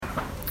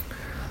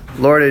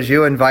Lord, as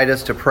you invite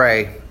us to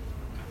pray,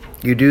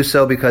 you do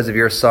so because of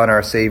your Son,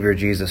 our Savior,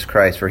 Jesus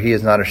Christ, for he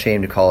is not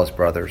ashamed to call us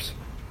brothers.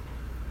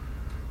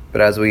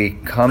 But as we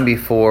come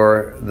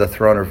before the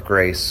throne of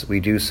grace, we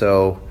do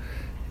so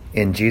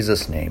in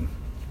Jesus' name,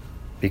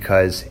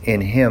 because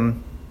in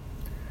him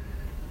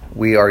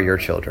we are your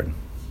children.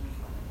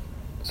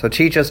 So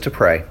teach us to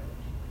pray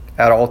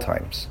at all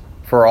times,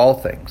 for all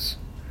things,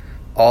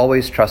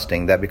 always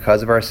trusting that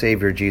because of our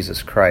Savior,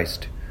 Jesus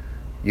Christ,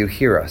 you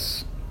hear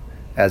us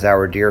as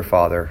our dear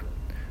Father,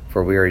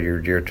 for we are your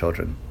dear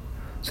children.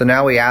 So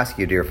now we ask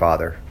you, dear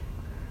Father,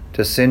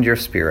 to send your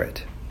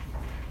Spirit,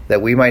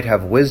 that we might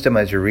have wisdom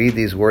as you read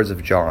these words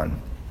of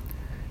John,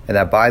 and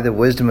that by the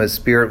wisdom of the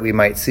Spirit we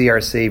might see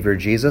our Savior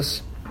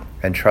Jesus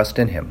and trust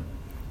in him.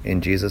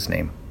 In Jesus'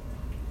 name.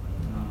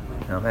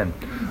 Amen.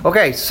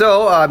 Okay,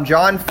 so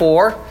John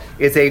 4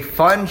 is a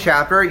fun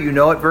chapter. You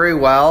know it very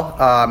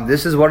well.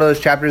 This is one of those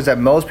chapters that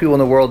most people in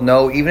the world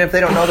know, even if they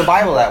don't know the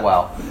Bible that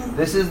well.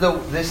 This is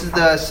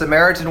the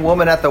Samaritan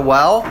woman at the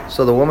well.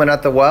 So the woman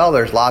at the well,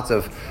 there's lots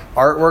of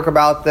artwork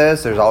about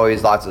this. There's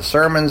always lots of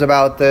sermons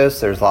about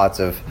this. There's lots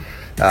of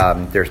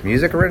there's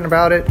music written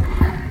about it.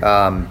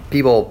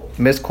 People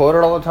misquote it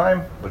all the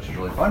time, which is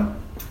really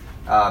fun.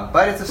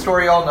 But it's a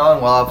story all know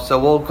and well, so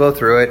we'll go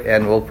through it,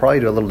 and we'll probably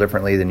do it a little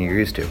differently than you're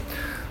used to.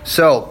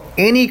 So,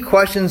 any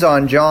questions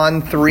on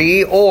John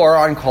 3 or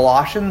on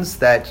Colossians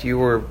that you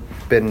were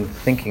been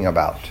thinking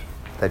about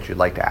that you'd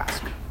like to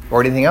ask? Or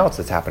anything else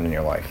that's happened in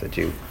your life that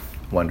you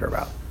wonder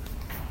about?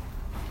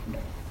 In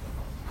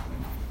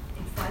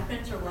 5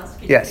 minutes or less,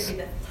 could Yes. you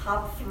give me the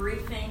top 3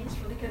 things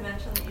from the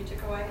convention that you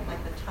took away?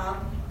 Like the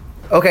top...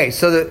 Okay,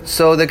 so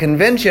the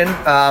convention,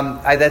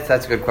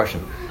 that's a good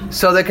question.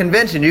 So the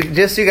convention,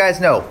 just so you guys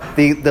know,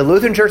 the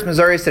Lutheran Church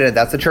Missouri Synod,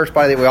 that's the church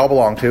body that we all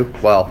belong to.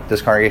 Well,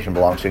 this congregation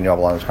belongs to, and you all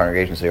belong to this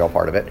congregation, so you're all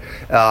part of it.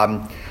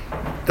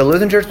 The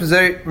Lutheran Church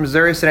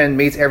Missouri Synod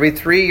meets every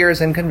 3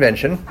 years in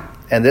convention,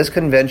 and this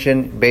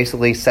convention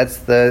basically sets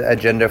the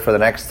agenda for the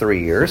next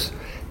 3 years,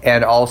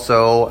 and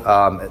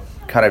also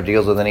kind of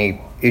deals with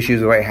any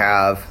issues we might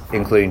have,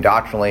 including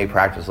doctrinally,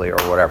 practically, or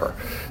whatever.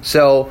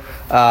 So...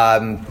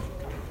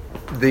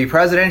 the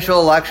presidential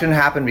election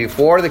happened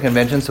before the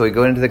convention, so we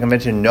go into the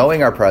convention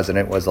knowing our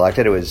president was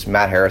elected. It was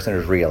Matt Harrison, who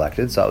was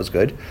reelected, so that was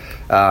good.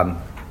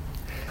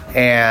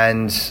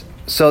 And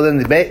so then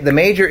the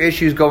major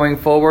issues going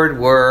forward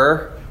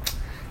were,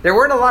 there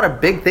weren't a lot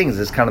of big things,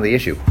 is kind of the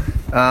issue.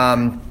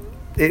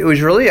 It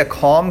was really a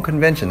calm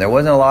convention. There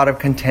wasn't a lot of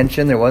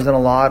contention. There wasn't a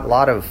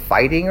lot of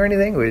fighting or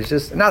anything. It was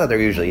just, not that there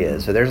usually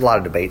is, so there's a lot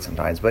of debate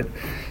sometimes, but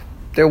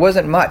there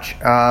wasn't much.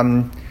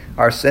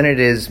 Our Synod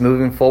is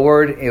moving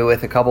forward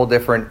with a couple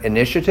different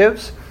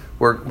initiatives.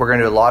 We're going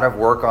to do a lot of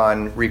work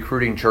on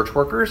recruiting church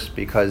workers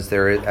because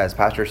there is, as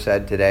Pastor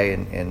said today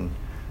in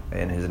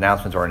his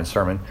announcements or in his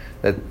sermon,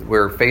 that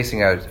we're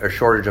facing a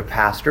shortage of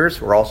pastors.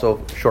 We're also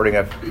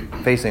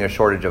facing a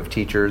shortage of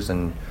teachers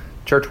and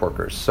church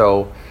workers.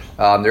 So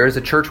there is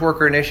a church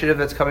worker initiative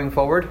that's coming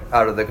forward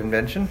out of the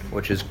convention,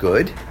 which is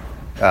good.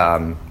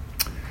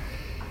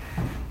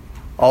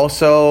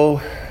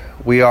 Also,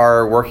 we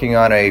are working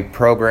on a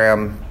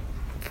program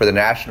for the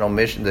National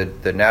Mission,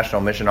 the National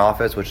Mission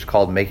Office, which is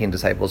called Making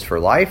Disciples for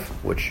Life,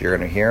 which you're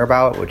going to hear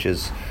about, which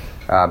is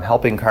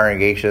helping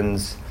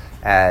congregations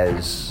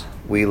as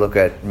we look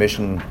at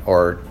mission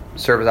or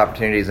service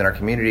opportunities in our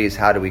communities.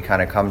 How do we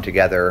kind of come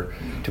together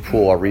to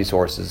pool our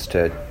resources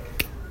to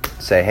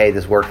say, hey,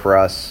 this worked for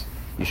us,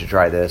 you should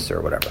try this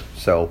or whatever.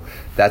 So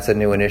that's a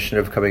new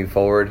initiative coming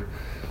forward.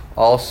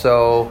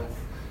 Also,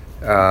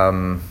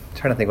 trying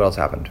to think what else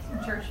happened.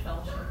 Church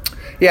fellowship.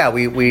 Yeah,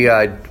 we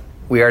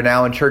are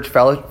now in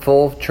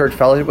full church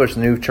fellowship with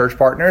new church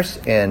partners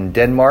in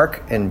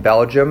Denmark, in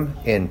Belgium,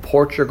 in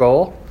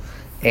Portugal,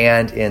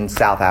 and in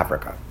South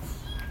Africa.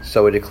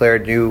 So we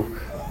declared new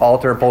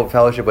altar and pulpit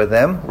fellowship with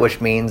them,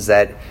 which means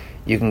that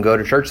you can go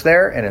to church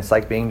there, and it's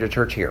like being to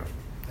church here.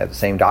 They have the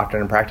same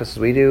doctrine and practice as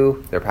we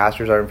do. Their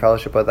pastors are in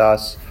fellowship with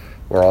us.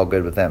 We're all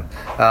good with them.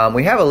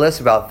 We have a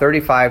list of about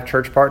 35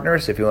 church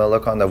partners. If you want to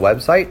look on the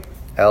website,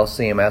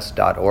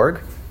 lcms.org.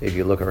 If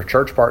you look for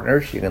church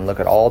partners, you can look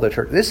at all the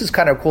church. This is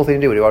kind of a cool thing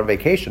to do. When you go on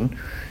vacation,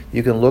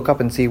 you can look up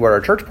and see where our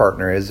church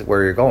partner is,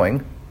 where you're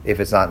going, if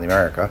it's not in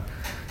America.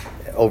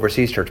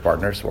 Overseas church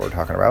partners is what we're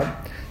talking about.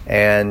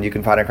 And you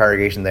can find a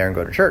congregation there and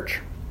go to church.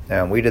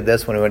 And we did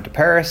this when we went to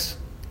Paris,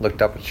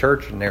 looked up a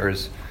church, and there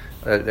was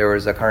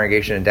a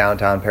congregation in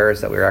downtown Paris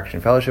that we were actually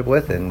in fellowship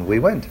with, and we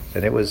went.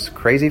 And it was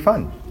crazy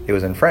fun. It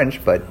was in French,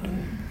 but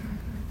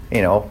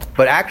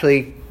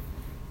actually,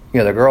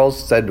 the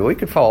girls said, we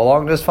could follow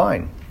along just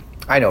fine.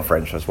 I know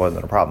French just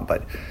wasn't a problem,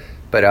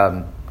 but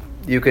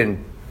you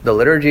can. The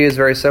liturgy is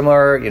very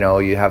similar.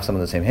 You have some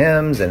of the same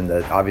hymns, and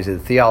obviously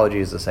the theology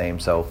is the same.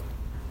 So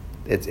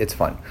it's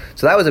fun.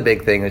 So that was a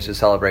big thing, is to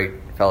celebrate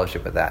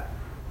fellowship with that.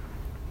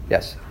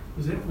 Yes.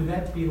 Would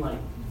that be like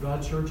the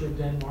Church of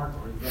Denmark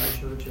or the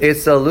Church?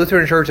 It's the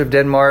Lutheran Church of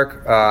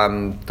Denmark,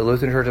 the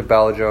Lutheran Church of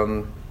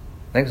Belgium.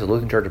 I think it's the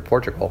Lutheran Church of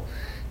Portugal,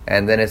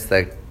 and then it's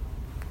the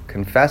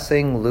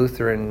Confessing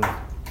Lutheran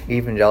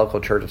Evangelical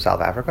Church of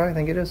South Africa, I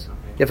think it is. Okay.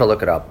 You have to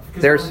look it up.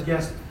 Because There's I would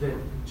guess that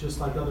just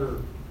like other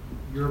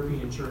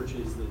European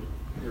churches, that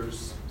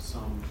there's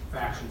some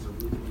factions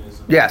of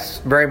Lutheranism. Yes,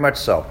 very much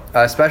so.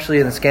 Especially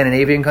in the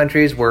Scandinavian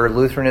countries where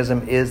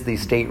Lutheranism is the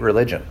state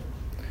religion.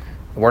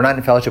 We're not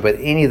in fellowship with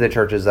any of the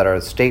churches that are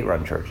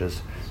state-run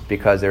churches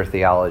because their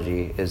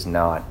theology is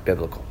not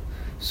biblical.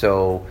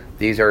 So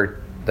these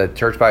are the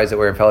church bodies that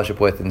we're in fellowship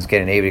with in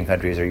Scandinavian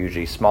countries are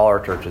usually smaller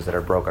churches that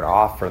are broken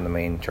off from the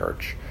main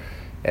church,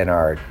 and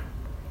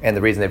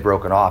the reason they've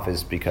broken off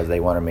is because they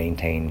want to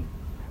maintain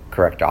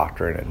correct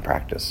doctrine and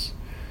practice.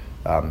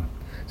 So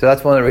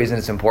that's one of the reasons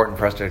it's important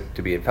for us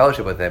to be in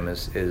fellowship with them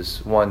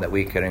is one, that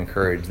we can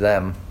encourage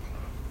them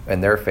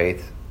in their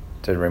faith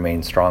to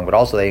remain strong, but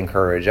also they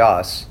encourage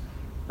us,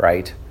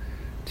 right,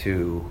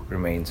 to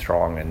remain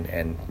strong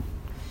and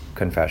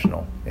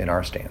confessional in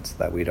our stance,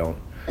 that we don't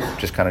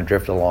just kind of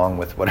drift along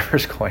with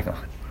whatever's going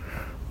on.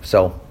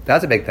 So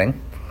that's a big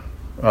thing.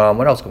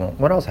 What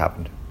else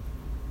happened?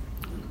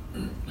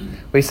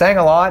 We sang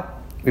a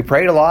lot. We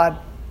prayed a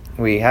lot.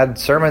 We had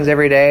sermons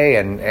every day,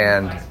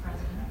 and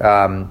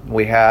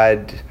we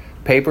had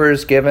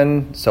papers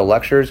given, so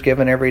lectures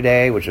given every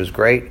day, which was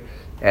great.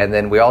 And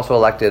then we also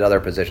elected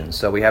other positions.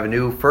 So we have a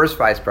new first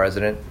vice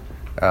president.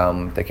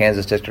 The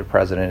Kansas district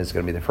president is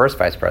going to be the first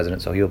vice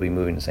president, so he'll be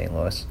moving to St.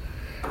 Louis.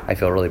 I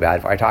feel really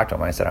bad. I talked to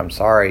him. I said, "I'm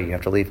sorry, you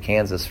have to leave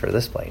Kansas for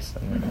this place."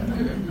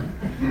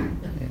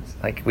 It's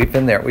like we've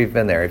been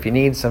there. If you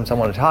need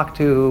someone to talk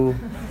to,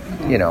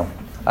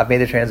 I've made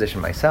the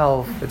transition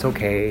myself. It's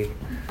okay.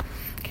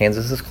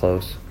 Kansas is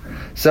close.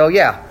 So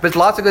yeah, but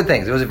lots of good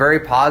things. It was a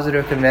very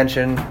positive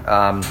convention.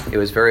 It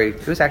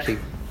was actually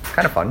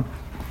kind of fun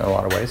in a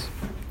lot of ways.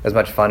 As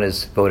much fun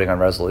as voting on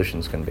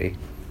resolutions can be.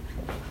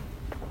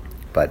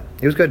 But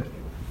it was good.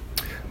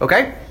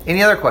 Okay,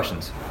 any other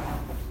questions?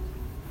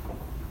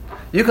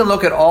 You can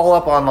look it all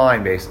up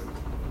online,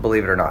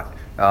 believe it or not.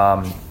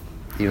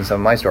 Even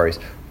some of my stories.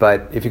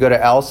 But if you go to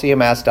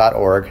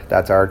lcms.org,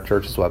 that's our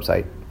church's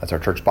website. That's our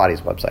church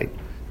body's website.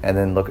 And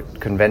then look at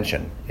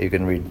convention. You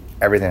can read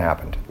everything that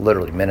happened.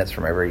 Literally minutes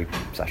from every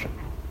session.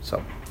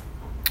 So,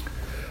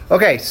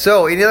 okay,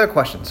 so any other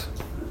questions?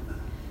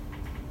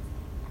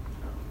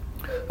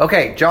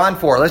 Okay, John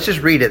 4. Let's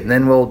just read it, and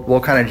then we'll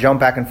kind of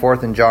jump back and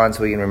forth in John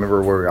so we can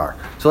remember where we are.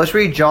 So let's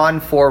read John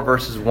 4,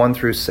 verses 1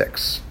 through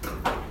 6.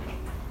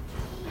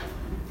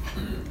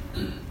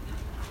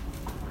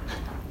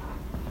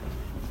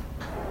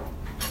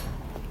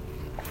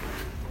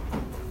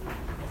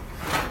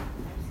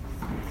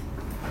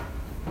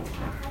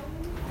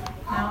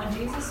 Now when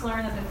Jesus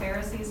learned that the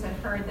Pharisees had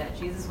heard that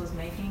Jesus was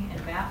making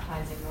and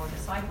baptizing more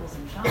disciples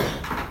than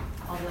John,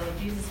 although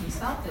Jesus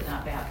himself did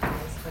not baptize,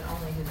 but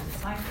only his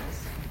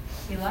disciples,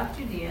 he left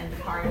Judea and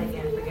departed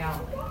again for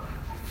Galilee.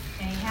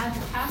 And he had to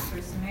pass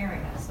through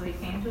Samaria, so he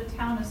came to a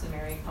town of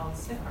Samaria called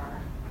Sychar,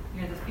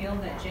 near the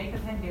field that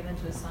Jacob had given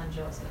to his son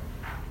Joseph.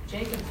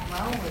 Jacob's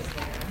well was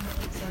there,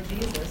 so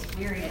Jesus,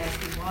 wearied as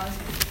he was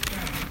with his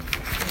journey,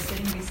 was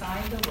sitting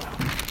beside the well.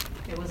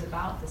 It was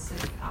about the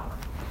 6th hour.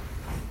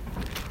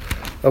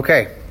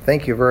 Okay,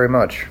 thank you very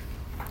much.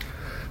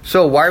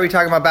 So why are we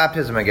talking about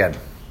baptism again?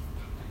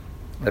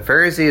 The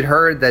Pharisees had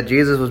heard that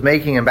Jesus was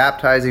making and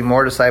baptizing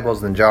more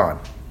disciples than John.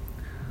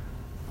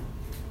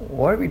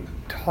 Why are we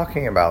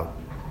talking about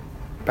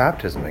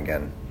baptism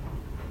again?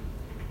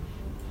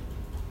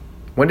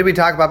 When did we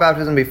talk about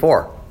baptism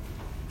before?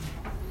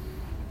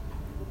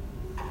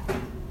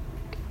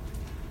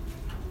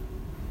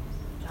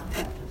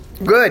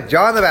 Good,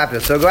 John the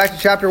Baptist. So go back to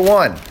chapter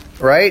 1,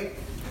 right?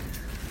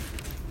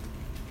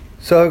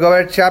 So go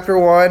back to chapter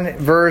 1,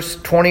 verse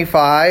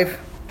 25.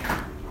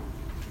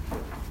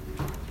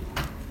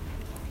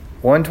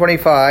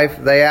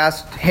 125, they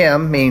asked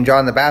him, meaning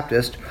John the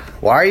Baptist,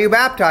 "Why are you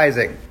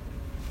baptizing?"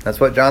 That's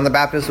what John the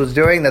Baptist was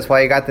doing. That's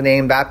why he got the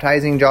name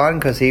Baptizing John,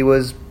 because he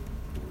was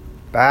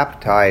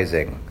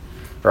baptizing,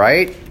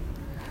 right?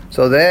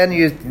 So then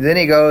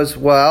he goes,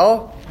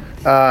 well,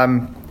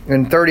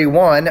 in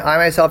 31, "I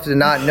myself did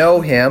not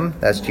know him,"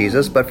 that's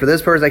Jesus, "but for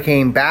this purpose I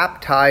came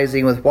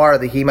baptizing with water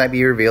that he might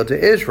be revealed to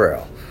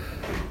Israel."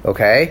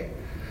 Okay?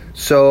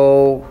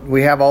 So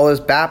we have all this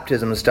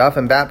baptism stuff.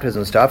 And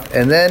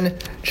then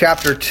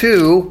chapter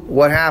 2,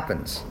 what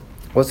happens?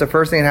 What's the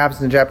first thing that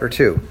happens in chapter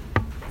 2?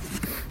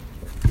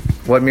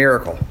 What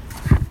miracle?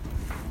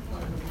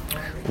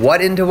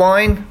 What into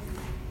wine?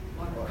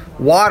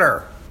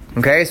 Water.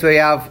 Okay, so we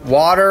have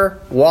water,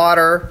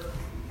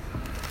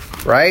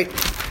 right?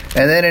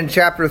 And then in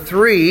chapter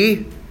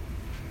 3,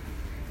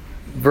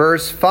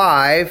 verse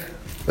 5,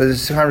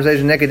 this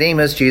conversation with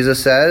Nicodemus, Jesus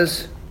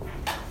says,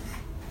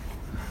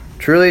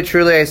 "Truly,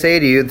 truly, I say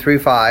to you,"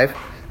 3:5,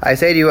 "I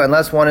say to you,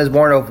 unless one is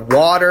born of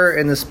water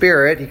and the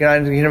Spirit, he cannot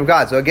enter the kingdom of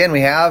God." So again,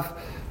 we have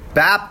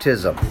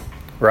baptism,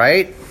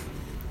 right?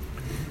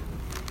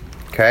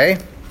 Okay.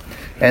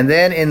 And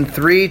then in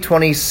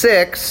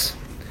 3:26,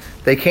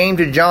 they came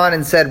to John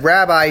and said,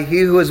 "Rabbi,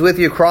 he who was with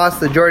you across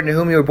the Jordan, to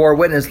whom you bore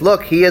witness,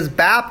 look, he is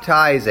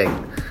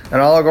baptizing,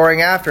 and all are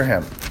going after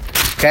him."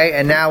 Okay,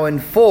 and now in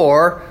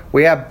 4,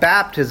 we have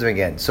baptism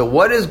again. So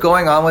what is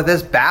going on with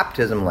this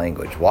baptism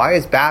language? Why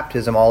is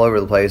baptism all over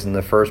the place in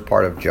the first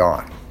part of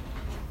John?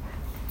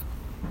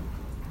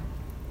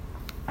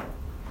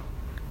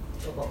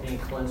 It's about being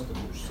cleansed of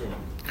your sin.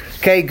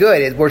 Okay,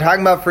 good. We're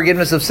talking about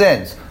forgiveness of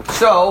sins.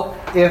 So,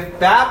 if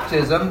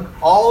baptism,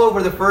 all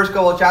over the first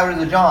couple of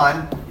chapters of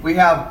John, we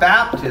have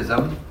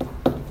baptism,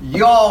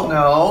 y'all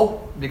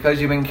know, because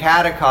you've been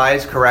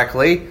catechized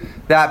correctly,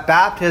 that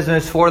baptism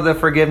is for the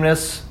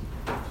forgiveness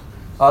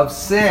of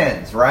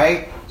sins,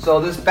 right? So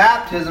this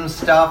baptism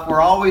stuff,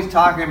 we're always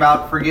talking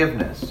about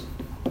forgiveness.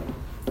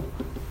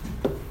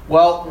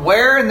 Well,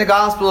 where in the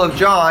Gospel of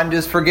John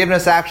does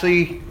forgiveness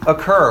actually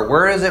occur?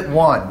 Where is it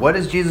one? What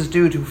does Jesus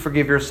do to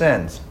forgive your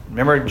sins?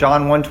 Remember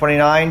John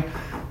 1:29?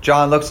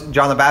 John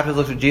the Baptist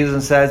looks at Jesus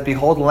and says,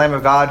 "Behold the Lamb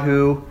of God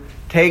who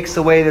takes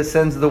away the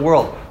sins of the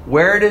world."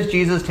 Where does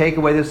Jesus take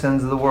away the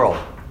sins of the world?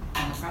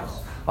 On the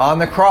cross. On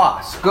the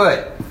cross.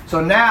 Good.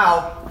 So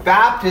now,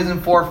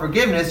 baptism for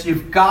forgiveness,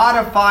 you've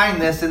got to find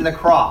this in the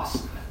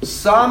cross.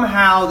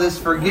 Somehow this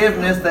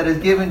forgiveness that is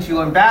given to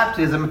you in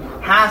baptism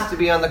has to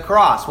be on the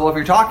cross. Well, if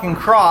you're talking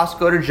cross,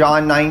 go to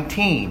John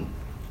 19.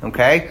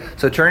 Okay?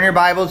 So turn your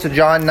Bibles to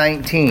John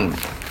 19.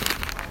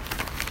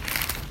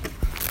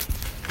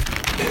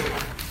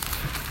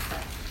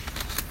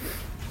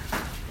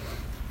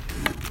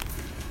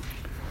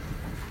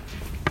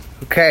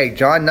 Okay,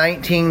 John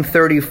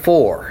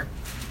 19:34.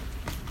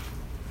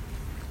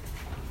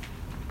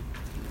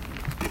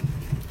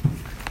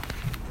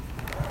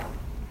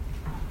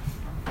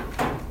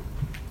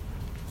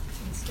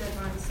 Instead,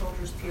 one of the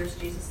soldiers pierced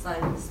Jesus'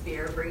 side with a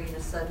spear, bringing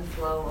a sudden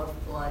flow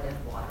of blood and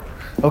water.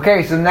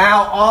 Okay, so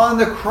now on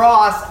the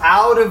cross,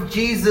 out of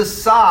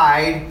Jesus'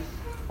 side,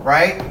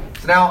 right?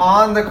 So now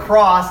on the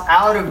cross,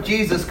 out of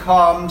Jesus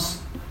comes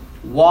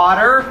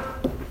water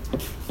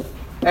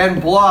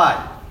and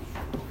blood.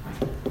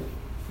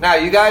 Now,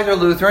 you guys are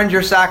Lutherans,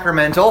 you're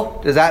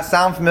sacramental. Does that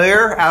sound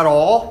familiar at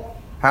all?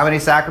 How many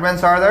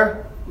sacraments are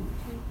there?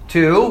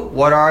 2.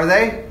 What are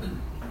they?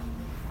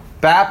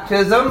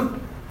 Baptism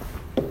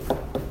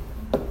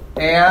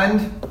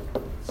and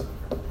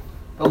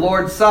the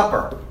Lord's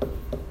Supper.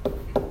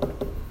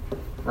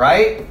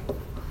 Right?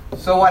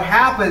 So what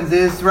happens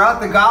is, throughout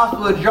the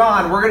Gospel of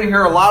John, we're going to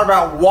hear a lot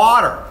about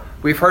water.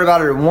 We've heard about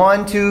it in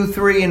 1, 2,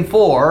 3, and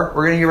 4.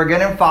 We're going to hear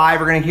again in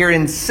 5. We're going to hear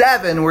in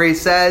 7 where he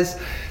says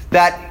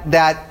that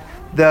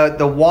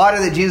the water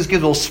that Jesus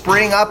gives will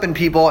spring up in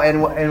people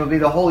and will be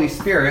the Holy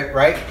Spirit,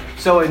 right?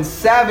 So in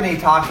 7 he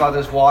talks about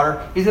this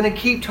water. He's going to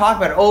keep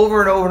talking about it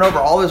over and over and over,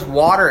 all this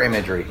water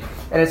imagery.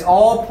 And it's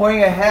all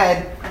pointing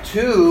ahead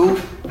to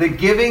the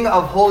giving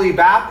of holy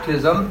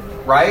baptism,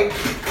 right?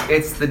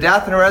 It's the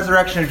death and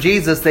resurrection of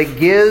Jesus that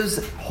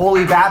gives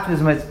holy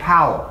baptism its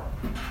power.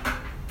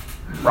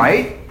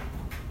 Right?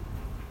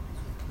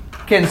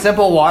 Can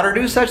simple water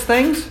do such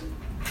things?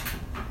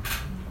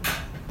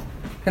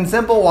 Can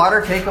simple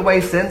water take away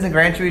sins and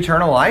grant you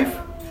eternal life?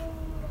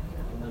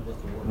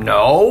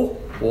 No.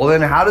 Well,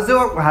 then how does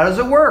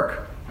it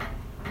work?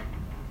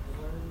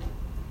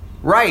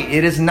 Right.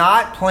 It is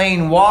not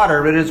plain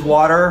water, but it is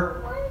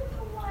water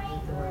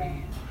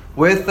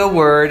with the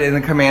word and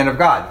the command of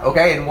God.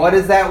 Okay, and what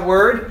is that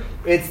word?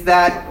 It's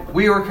that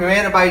we were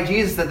commanded by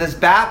Jesus that this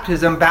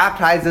baptism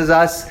baptizes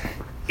us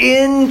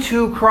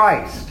into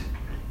Christ,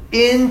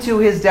 into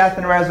his death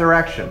and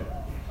resurrection.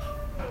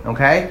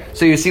 Okay?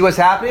 So you see what's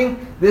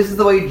happening? This is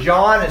the way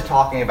John is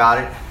talking about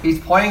it. He's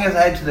pointing his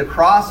head to the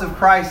cross of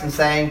Christ and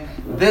saying,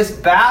 this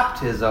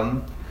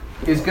baptism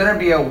is going to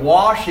be a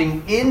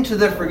washing into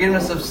the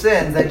forgiveness of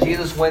sins that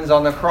Jesus wins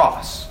on the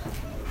cross.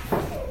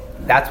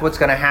 That's what's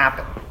going to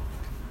happen.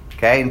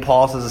 Okay? And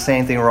Paul says the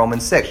same thing in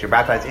Romans 6. You're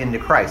baptized into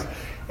Christ.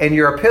 And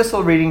your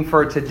epistle reading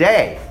for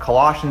today,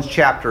 Colossians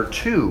chapter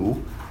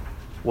 2,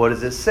 what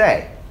does it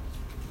say?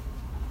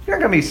 You're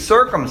not going to be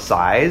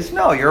circumcised.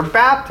 No, you're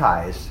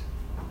baptized.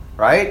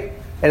 Right?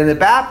 And in the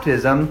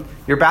baptism,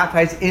 you're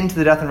baptized into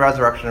the death and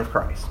resurrection of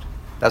Christ.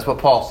 That's what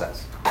Paul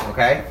says.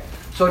 Okay?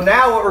 So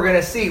now what we're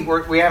going to see,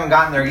 we haven't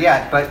gotten there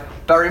yet, but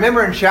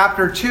remember in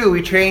chapter 2,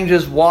 he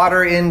changes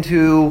water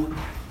into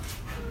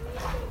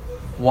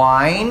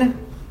wine.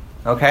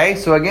 Okay?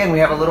 So again, we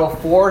have a little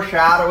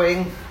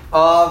foreshadowing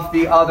of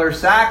the other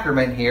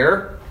sacrament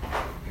here.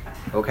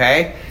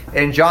 Okay?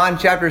 In John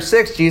chapter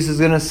 6, Jesus is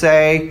going to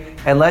say,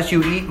 unless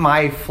you eat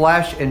my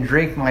flesh and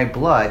drink my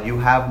blood, you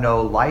have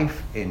no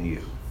life in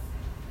you.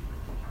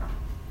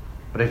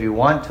 But if you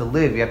want to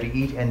live, you have to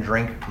eat and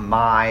drink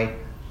my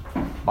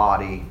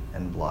body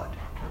and blood.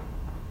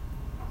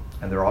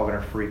 And they're all going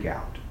to freak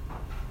out.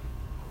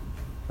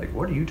 Like,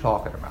 what are you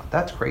talking about?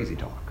 That's crazy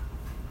talk.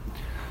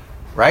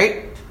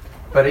 Right?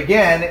 But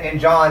again, in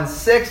John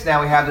 6,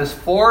 now we have this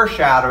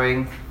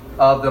foreshadowing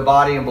of the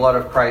body and blood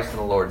of Christ in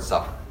the Lord's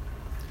Supper.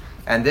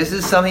 And this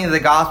is something that the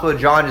Gospel of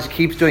John just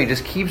keeps doing. It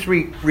just keeps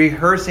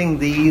rehearsing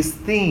these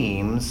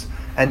themes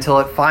until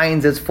it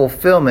finds its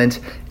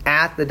fulfillment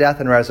at the death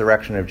and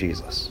resurrection of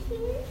Jesus.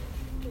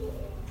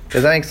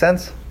 Does that make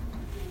sense?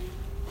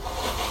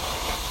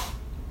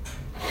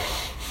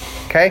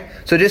 Okay?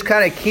 So just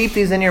kind of keep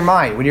these in your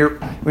mind. When you're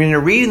When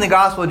you're reading the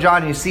Gospel of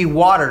John and you see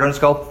water, don't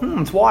just go,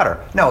 it's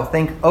water. No,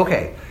 think,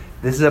 okay,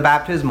 this is a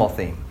baptismal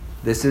theme.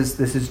 This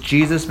is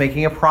Jesus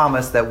making a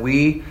promise that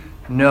we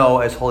know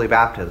as holy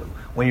baptism.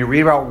 When you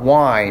read about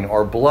wine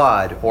or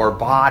blood or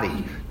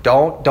body,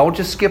 don't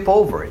just skip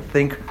over it.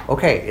 Think,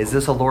 okay, is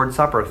this a Lord's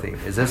Supper theme?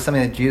 Is this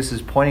something that Jesus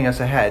is pointing us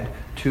ahead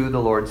to the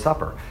Lord's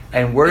Supper?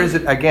 And where is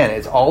it? Again,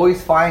 it's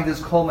always finds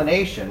its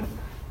culmination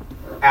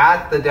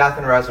at the death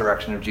and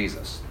resurrection of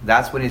Jesus.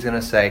 That's when he's going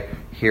to say,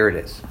 here it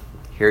is.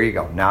 Here you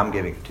go. Now I'm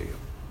giving it to you.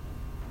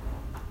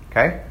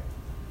 Okay?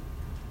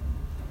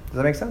 Does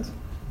that make sense?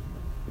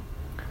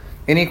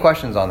 Any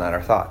questions on that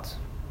or thoughts?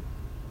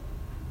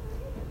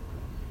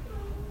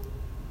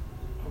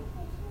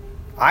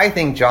 I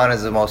think John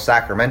is the most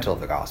sacramental of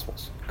the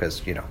Gospels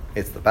because,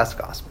 it's the best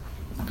Gospel.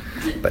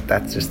 But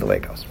that's just the way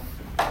it goes.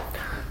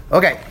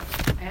 Okay.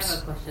 I have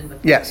a question. Before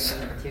yes.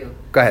 Too.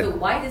 Go ahead. So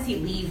why does he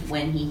leave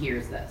when he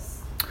hears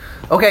this?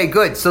 Okay,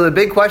 good. So the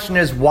big question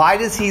is, why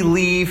does he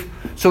leave?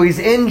 So he's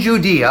in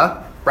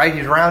Judea, right?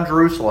 He's around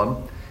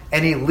Jerusalem.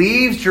 And he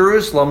leaves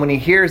Jerusalem when he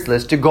hears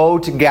this to go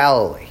to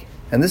Galilee.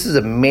 And this is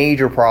a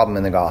major problem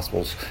in the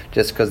Gospels,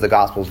 just because the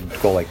Gospels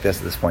go like this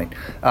at this point.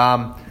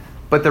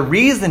 But the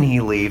reason he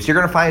leaves, you're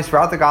going to find this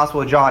throughout the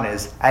Gospel of John,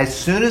 is as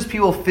soon as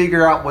people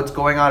figure out what's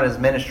going on in his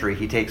ministry,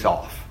 he takes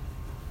off.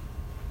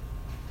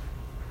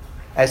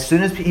 As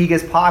soon as he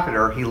gets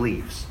popular, he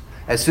leaves.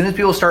 As soon as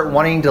people start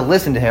wanting to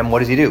listen to him, what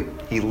does he do?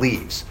 He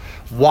leaves.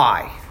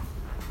 Why?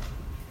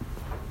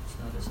 It's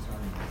not his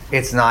time.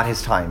 It's not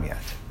his time yet.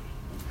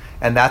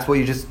 And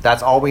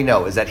that's all we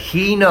know, is that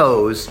he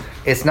knows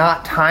it's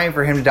not time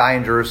for him to die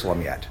in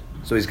Jerusalem yet.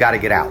 So he's got to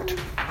get out.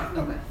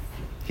 Okay.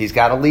 He's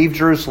got to leave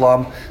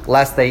Jerusalem,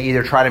 lest they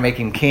either try to make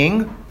him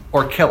king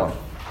or kill him.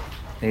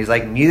 And he's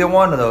like, neither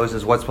one of those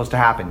is what's supposed to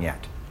happen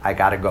yet. I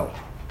got to go.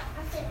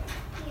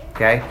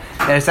 Okay?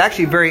 And it's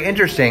actually very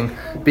interesting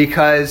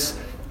because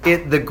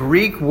the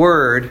Greek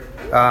word...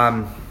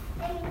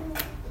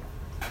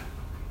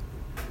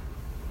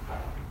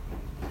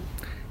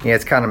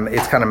 it's kind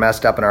of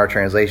messed up in our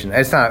translation.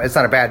 It's not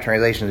a bad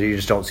translation. You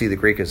just don't see the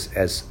Greek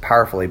as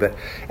powerfully. But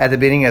at the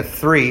beginning of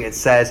 3, it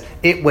says,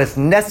 it was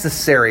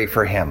necessary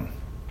for him.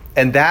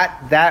 And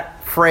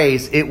that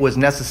phrase, it was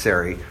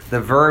necessary,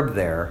 the verb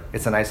there,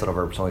 it's a nice little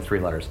verb, it's only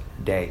 3 letters,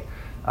 day.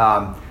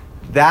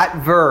 That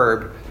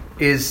verb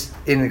is,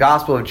 in the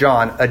Gospel of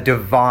John, a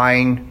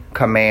divine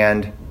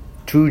command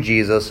to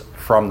Jesus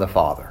from the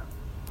Father.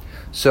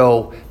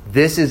 So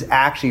this is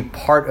actually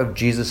part of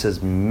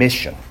Jesus'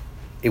 mission.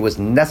 It was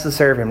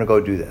necessary for him to go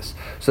do this.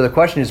 So the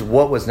question is,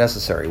 what was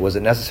necessary? Was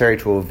it necessary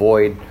to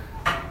avoid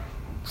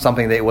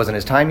something that it wasn't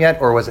his time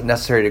yet, or was it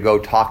necessary to go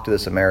talk to the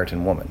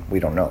Samaritan woman? We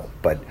don't know.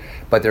 But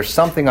there's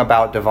something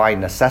about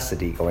divine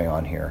necessity going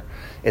on here.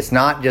 It's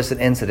not just an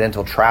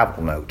incidental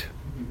travel note.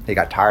 He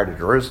got tired of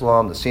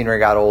Jerusalem, the scenery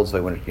got old, so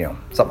he went,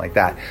 something like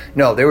that.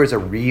 No, there was a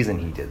reason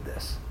he did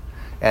this.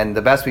 And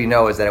the best we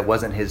know is that it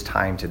wasn't his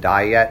time to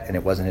die yet, and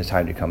it wasn't his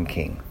time to become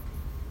king.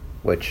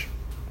 Which,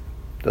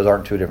 those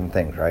aren't two different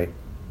things, right?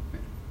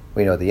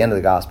 We know at the end of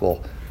the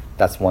gospel,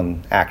 that's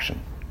one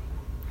action.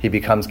 He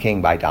becomes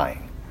king by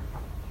dying.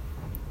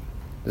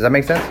 Does that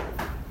make sense?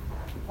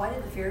 Why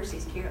did the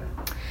Pharisees care?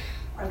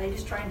 Are they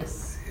just trying to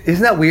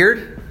Isn't that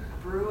weird?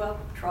 brew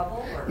up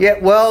trouble? Or? Yeah,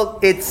 well,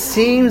 it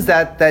seems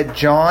that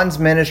John's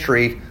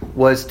ministry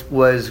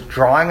was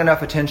drawing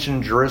enough attention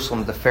in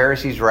Jerusalem that the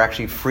Pharisees were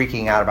actually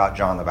freaking out about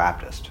John the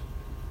Baptist.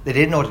 They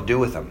didn't know what to do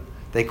with him.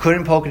 They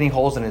couldn't poke any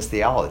holes in his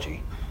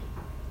theology.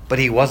 But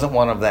he wasn't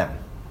one of them.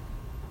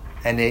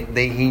 And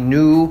he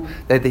knew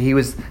that he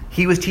was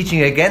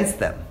teaching against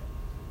them.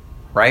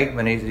 Right?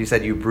 When he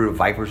said, you brood of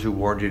vipers, who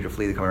warned you to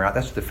flee the coming wrath.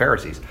 That's the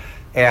Pharisees.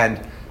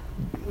 And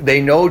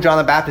they know John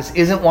the Baptist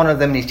isn't one of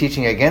them, and he's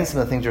teaching against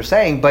some of the things they're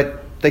saying,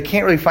 but they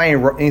can't really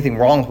find anything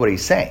wrong with what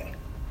he's saying.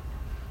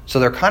 So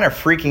they're kind of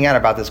freaking out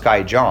about this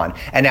guy, John.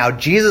 And now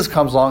Jesus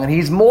comes along, and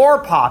he's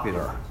more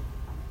popular.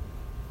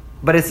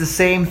 But it's the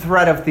same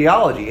thread of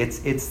theology.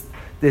 It's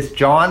this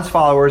John's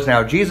followers,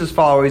 now Jesus'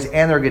 followers,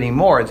 and they're getting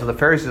more. And so the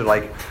Pharisees are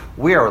like,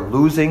 we are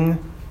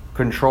losing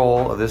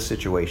control of this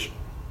situation.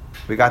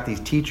 We got these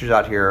teachers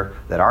out here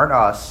that aren't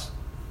us,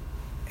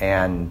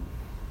 and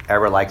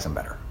everyone likes them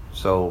better.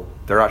 So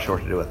they're not sure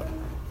what to do with them.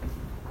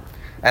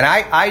 And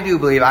I do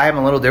believe, I am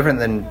a little different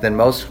than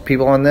most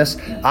people on this.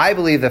 I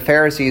believe the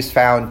Pharisees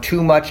found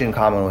too much in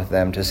common with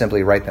them to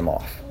simply write them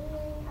off.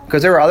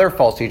 Because there were other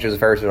false teachers, the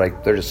Pharisees were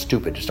like, they're just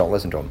stupid, just don't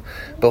listen to them.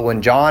 But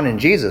when John and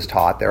Jesus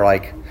taught, they're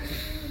like,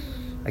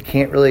 I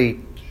can't really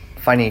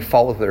find any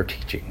fault with what they're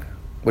teaching.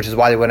 Which is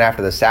why they went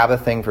after the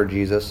Sabbath thing for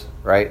Jesus,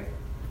 right?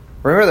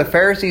 Remember, the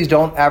Pharisees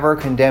don't ever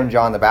condemn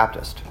John the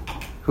Baptist.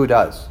 Who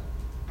does?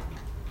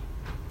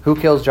 Who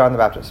kills John the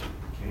Baptist?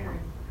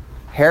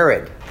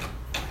 Herod.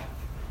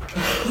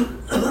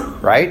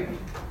 Right?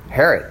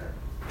 Herod.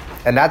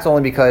 And that's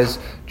only because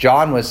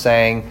John was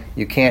saying,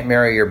 you can't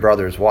marry your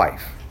brother's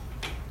wife.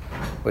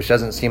 Which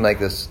doesn't seem like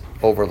this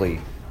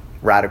overly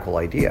radical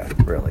idea,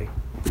 really.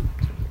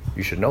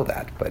 You should know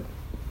that, but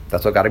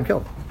that's what got him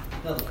killed.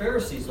 Now, the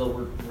Pharisees, though,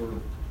 were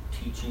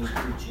teaching,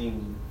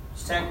 preaching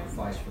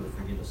sacrifice for the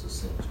forgiveness of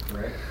sins,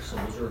 correct? So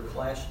was there a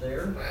clash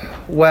there?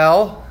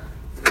 Well,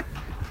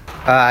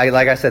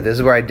 like I said, this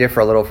is where I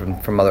differ a little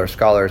from other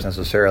scholars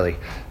necessarily.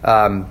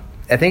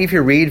 I think if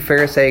you read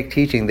Pharisaic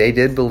teaching, they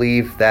did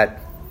believe that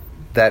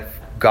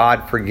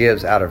God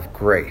forgives out of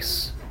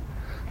grace.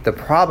 The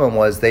problem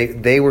was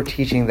they were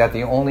teaching that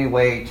the only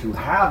way to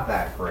have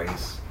that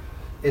grace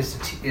is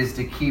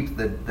to keep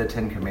the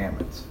Ten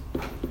Commandments.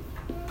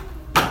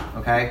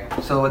 Okay?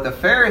 So what the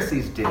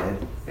Pharisees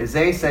did is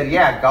they said,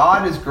 yeah,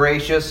 God is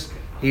gracious.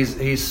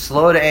 He's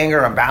slow to anger,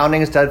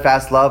 abounding in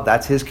steadfast love.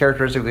 That's his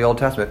characteristic of the Old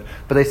Testament.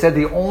 But they said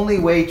the only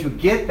way to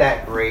get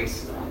that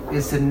grace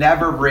is to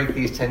never break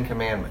these 10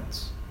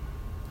 commandments.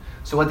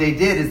 So what they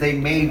did is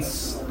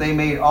they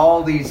made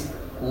all these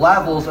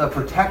levels of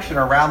protection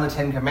around the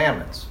 10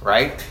 commandments,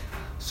 right?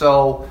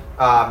 So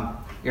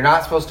you're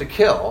not supposed to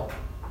kill.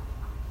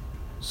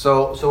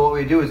 So what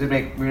we do is we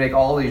make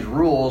all these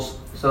rules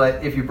so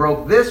that if you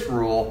broke this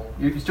rule,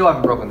 you still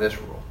haven't broken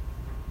this rule.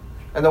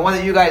 And the one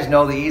that you guys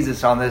know the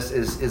easiest on this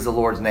is the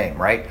Lord's name,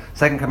 right?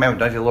 Second commandment,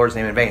 don't use the Lord's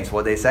name in vain. So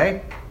what they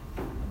say?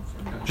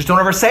 Just don't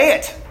ever say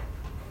it.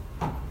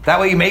 That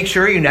way you make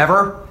sure you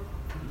never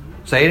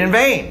say it in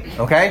vain,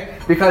 okay?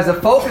 Because the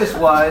focus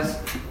was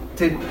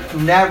to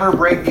never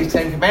break these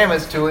 10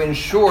 commandments to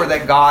ensure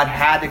that God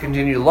had to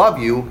continue to love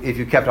you if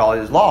you kept all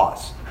his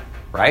laws,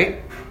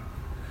 right?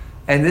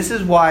 And this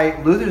is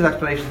why Luther's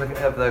explanation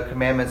of the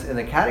commandments in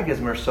the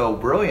Catechism are so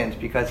brilliant,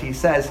 because he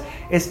says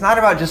it's not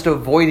about just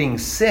avoiding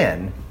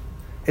sin.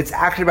 It's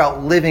actually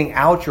about living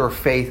out your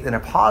faith in a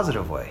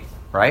positive way,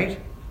 right?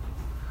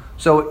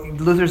 So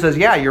Luther says,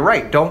 yeah, you're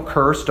right. Don't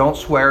curse, don't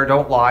swear,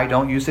 don't lie,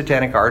 don't use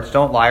satanic arts,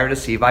 don't lie or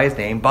deceive by his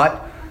name,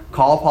 but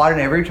call upon in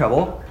every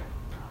trouble.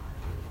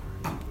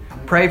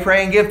 Pray,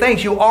 and give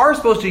thanks. You are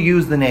supposed to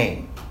use the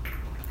name.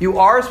 You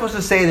are supposed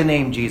to say the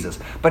name Jesus,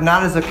 but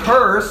not as a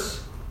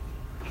curse,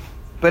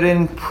 but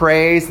in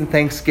praise and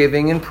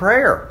thanksgiving and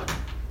prayer,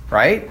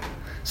 right?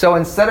 So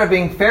instead of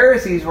being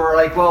Pharisees, we're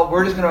like, well,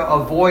 we're just going to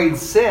avoid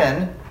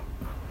sin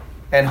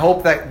and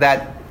hope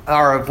that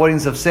our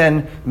avoidance of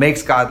sin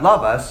makes God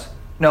love us.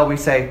 No, we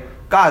say,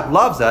 God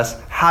loves us.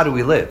 How do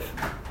we live?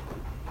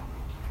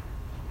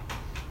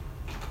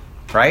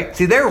 Right?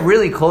 See, they're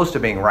really close to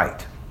being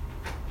right.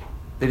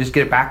 They just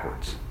get it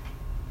backwards.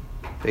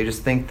 They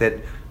just think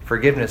that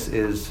forgiveness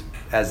is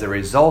as a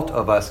result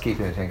of us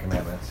keeping the 10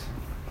 Commandments,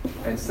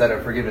 instead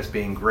of forgiveness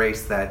being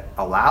grace that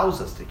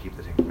allows us to keep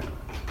the 10 Commandments.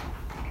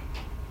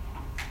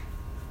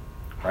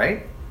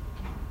 Right?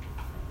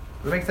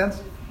 Does that make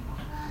sense?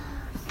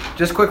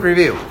 Just quick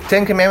review.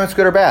 10 Commandments,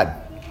 good or bad?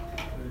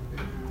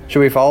 Should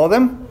we follow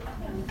them?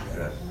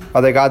 Yes.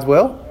 Are they God's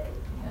will?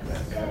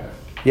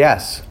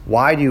 Yes.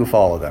 Why do you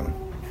follow them?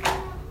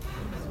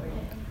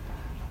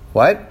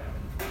 What?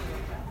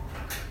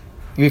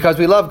 Because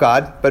we love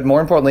God, but more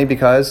importantly,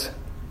 because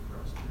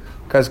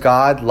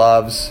God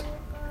loves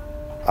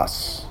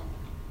us.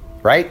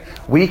 Right?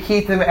 We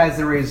keep them as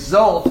a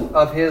result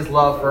of his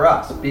love for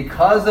us.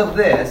 Because of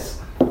this,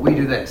 we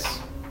do this.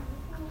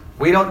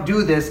 We don't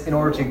do this in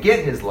order to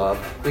get his love.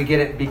 We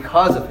get it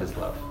because of his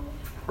love.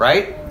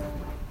 Right?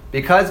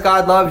 Because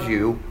God loves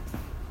you,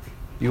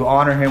 you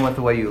honor him with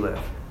the way you live.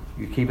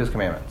 You keep his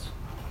commandments.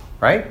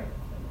 Right?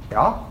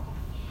 Yeah?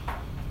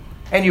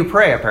 And you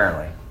pray,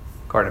 apparently,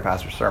 according to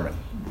Pastor's sermon.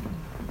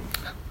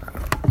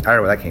 I don't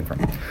know where that came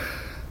from.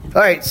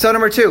 All right, so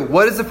number 2.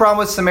 What is the problem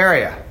with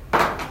Samaria?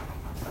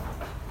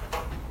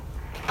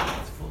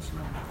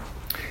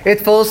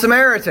 It's full of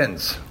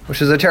Samaritans,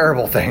 which is a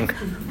terrible thing.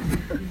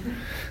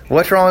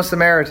 What's wrong with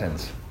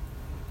Samaritans?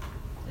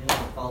 They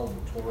don't follow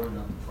the Torah,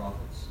 not the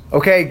prophets.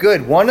 Okay,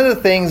 good. One of the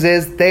things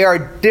is they are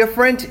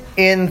different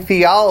in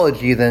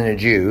theology than the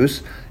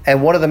Jews.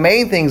 And one of the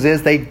main things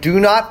is they do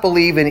not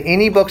believe in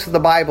any books of the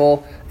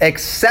Bible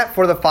except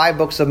for the 5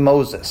 books of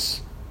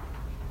Moses.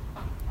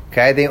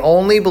 Okay, they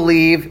only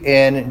believe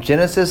in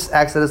Genesis,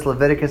 Exodus,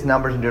 Leviticus,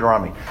 Numbers, and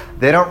Deuteronomy.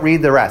 They don't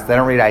read the rest. They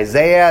don't read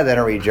Isaiah. They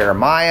don't read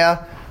Jeremiah.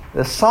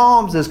 The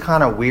Psalms is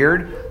kind of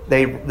weird.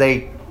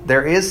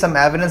 There is some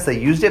evidence they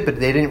used it, but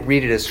they didn't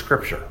read it as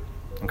scripture.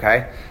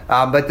 Okay,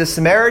 but the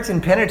Samaritan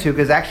Pentateuch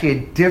is actually a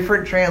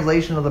different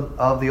translation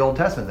of the Old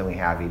Testament than we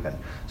have even.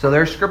 So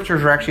their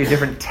scriptures are actually a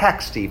different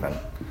text even.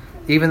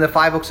 Even the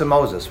 5 books of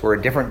Moses were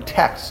a different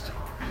text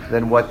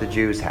than what the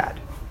Jews had.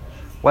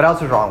 What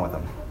else is wrong with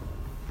them?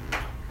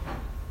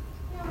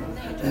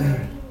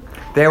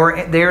 They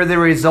are the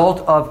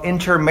result of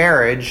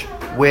intermarriage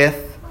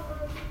with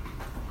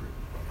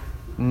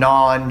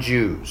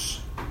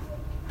non-Jews,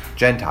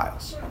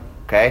 Gentiles.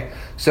 Okay,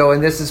 so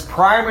and this is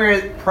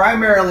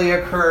primarily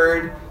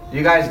occurred.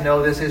 You guys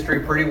know this history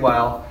pretty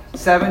well.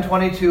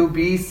 722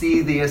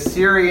 BC, the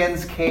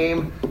Assyrians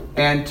came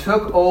and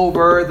took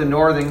over the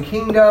northern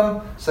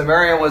kingdom.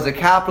 Samaria was the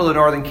capital of the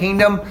northern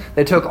kingdom.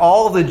 They took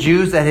all the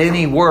Jews that had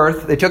any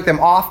worth. They took them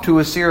off to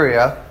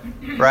Assyria,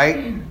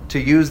 right, to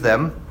use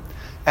them.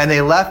 And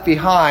they left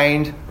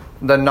behind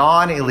the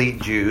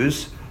non-elite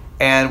Jews.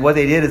 And what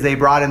they did is they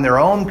brought in their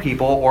own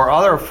people or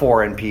other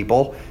foreign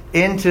people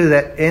into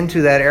that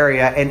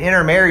area and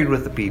intermarried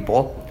with the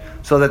people.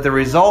 so that the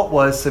result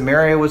was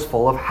Samaria was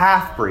full of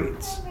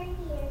half-breeds.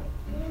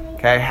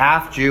 Okay,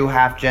 half Jew,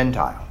 half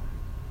Gentile.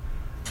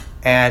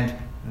 And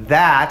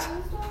that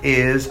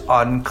is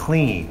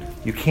unclean.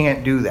 You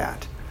can't do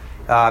that.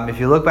 If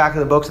you look back at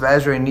the books of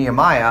Ezra and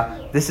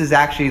Nehemiah, this is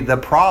actually the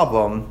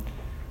problem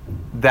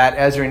that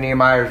Ezra and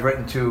Nehemiah is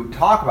written to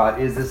talk about,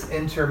 is this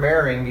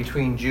intermarrying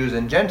between Jews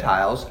and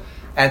Gentiles.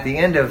 At the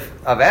end of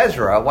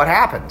Ezra, what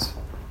happens?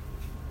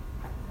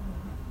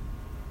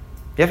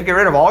 You have to get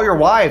rid of all your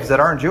wives that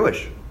aren't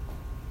Jewish.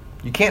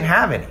 You can't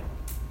have any.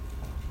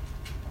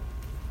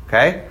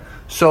 Okay?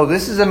 So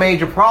this is a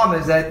major problem,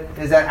 is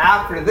that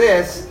after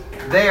this,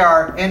 they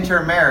are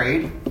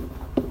intermarried,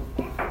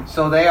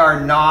 so they are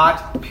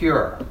not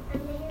pure.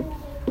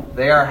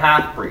 They are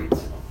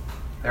half-breeds.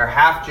 They're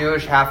half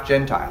Jewish, half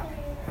Gentile.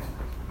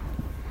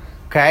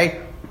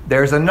 Okay?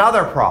 There's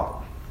another problem.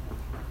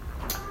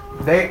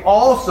 They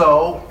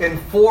also,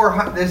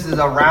 this is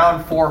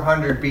around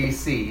 400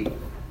 BC,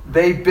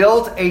 they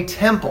built a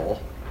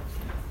temple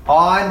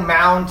on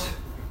Mount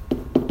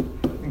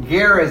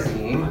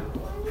Gerizim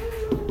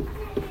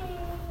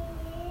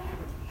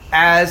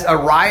as a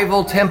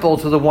rival temple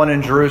to the one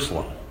in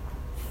Jerusalem.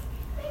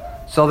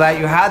 So that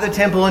you had the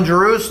temple in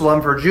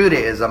Jerusalem for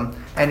Judaism,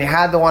 and you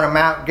had the one on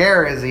Mount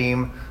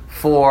Gerizim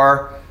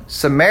for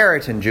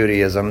Samaritan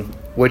Judaism,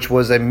 which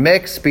was a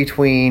mix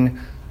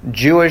between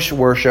Jewish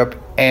worship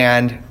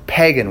and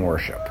pagan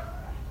worship.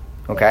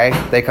 Okay?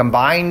 They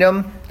combined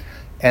them,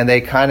 and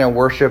they kind of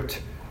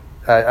worshipped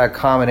a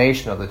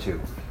combination of the two.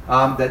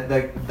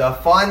 The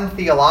fun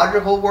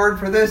theological word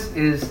for this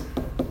is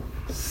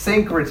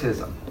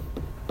syncretism,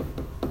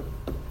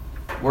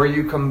 where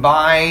you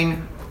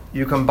combine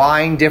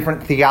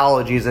different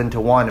theologies into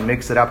one and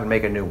mix it up and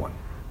make a new one.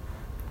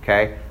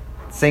 Okay?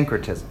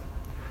 Syncretism.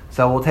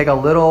 So we'll take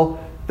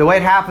the way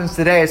it happens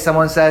today is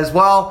someone says,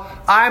 well,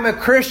 I'm a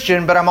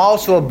Christian, but I'm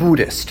also a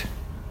Buddhist.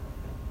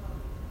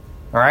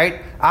 All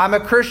right? I'm a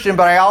Christian,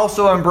 but I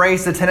also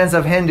embrace the tenets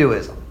of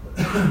Hinduism.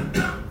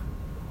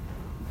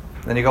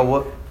 Then you go,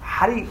 well,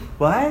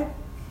 what?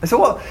 I said,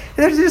 well,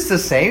 they're just the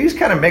same. You just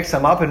kind of mix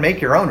them up and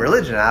make your own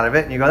religion out of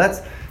it. And you go,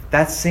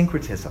 that's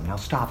syncretism. Now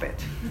stop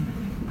it.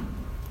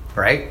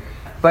 Right?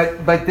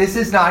 But this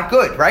is not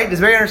good, right? Does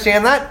everybody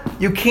understand that?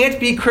 You can't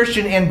be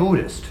Christian and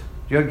Buddhist.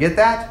 Do you get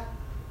that?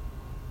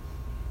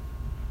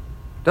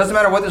 Doesn't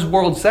matter what this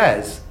world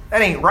says.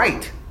 That ain't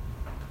right.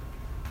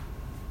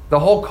 The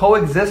whole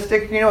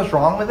coexisting, you know what's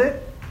wrong with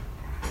it?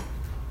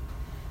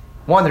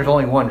 One, there's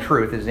only one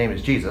truth. His name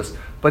is Jesus.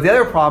 But the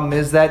other problem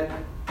is that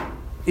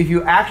if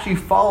you actually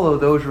follow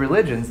those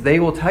religions, they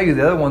will tell you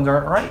the other ones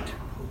aren't right.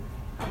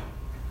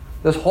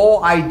 This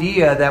whole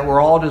idea that we're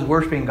all just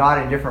worshiping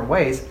God in different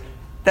ways,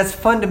 that's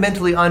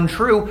fundamentally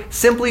untrue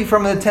simply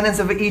from the tenets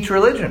of each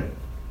religion.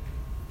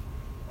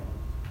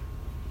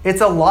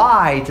 It's a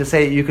lie to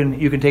say you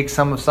can take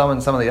some and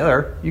some of the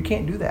other. You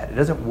can't do that. It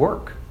doesn't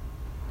work.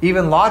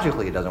 Even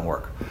logically, it doesn't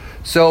work.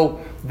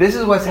 So this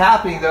is what's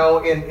happening,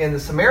 though, in the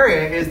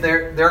Samaria, is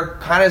they're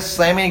kind of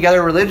slamming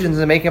together religions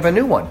and making up a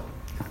new one.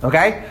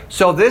 Okay?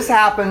 So this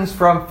happens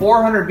from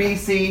 400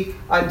 BC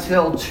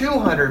until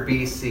 200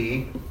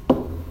 BC,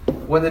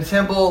 when the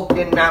temple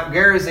in Mount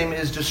Gerizim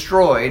is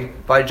destroyed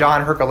by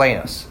John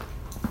Hyrcanus.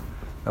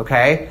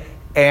 Okay?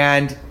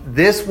 And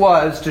this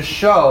was to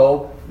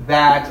show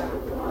that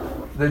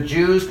the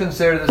Jews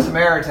consider the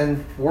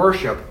Samaritan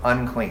worship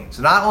unclean.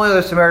 So not only are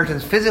the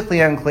Samaritans physically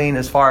unclean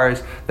as far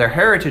as their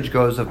heritage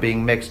goes of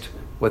being mixed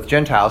with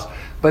Gentiles,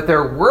 but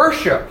their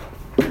worship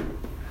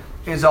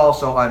is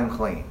also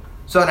unclean.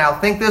 So now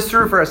think this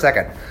through for a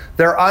second.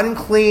 They're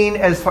unclean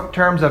as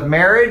terms of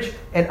marriage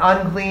and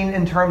unclean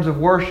in terms of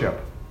worship.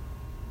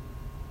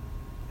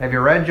 Have you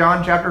read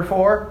John chapter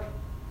 4?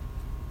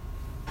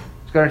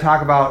 It's going to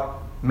talk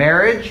about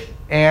marriage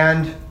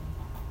and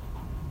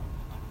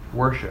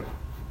worship.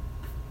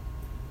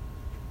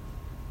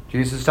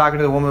 Jesus is talking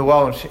to the woman at the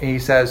well, and he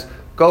says,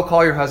 go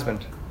call your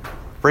husband.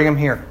 Bring him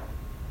here.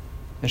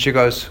 And she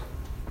goes,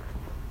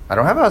 I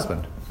don't have a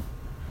husband.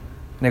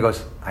 And he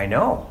goes, I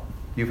know.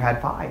 You've had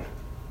 5.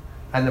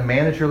 And the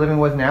man that you're living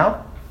with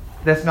now,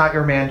 that's not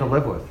your man to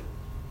live with.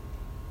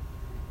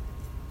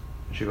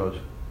 And she goes,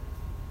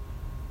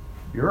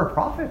 you're a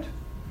prophet.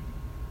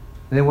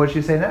 And then what did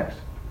she say next?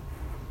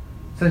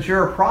 Since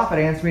you're a prophet,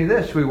 answer me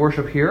this. Should we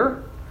worship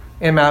here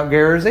in Mount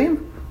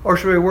Gerizim, or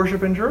should we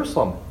worship in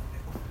Jerusalem?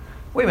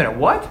 Wait a minute,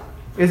 what?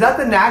 Is that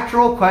the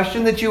natural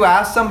question that you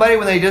ask somebody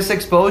when they just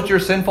exposed your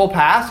sinful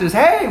past? Is,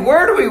 hey,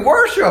 where do we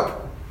worship?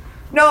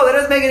 No, that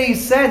doesn't make any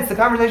sense. The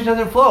conversation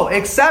doesn't flow.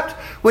 Except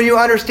when you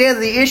understand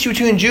that the issue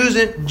between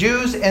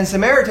Jews and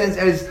Samaritans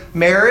is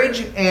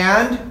marriage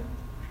and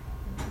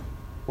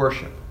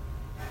worship.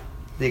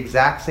 The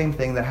exact same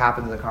thing that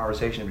happened in the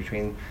conversation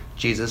between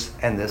Jesus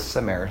and this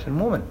Samaritan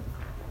woman.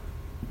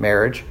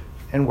 Marriage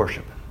and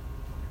worship.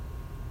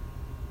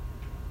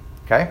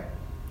 Okay?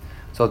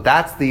 So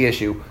that's the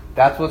issue.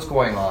 That's what's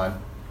going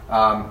on.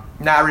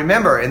 Now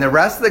remember, in the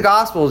rest of the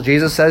Gospels,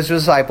 Jesus says to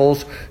his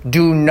disciples,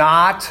 do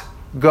not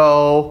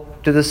go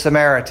to the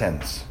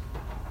Samaritans.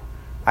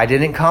 I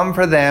didn't come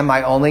for them.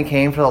 I only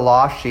came for the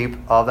lost sheep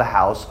of the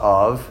house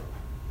of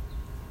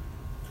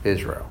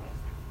Israel.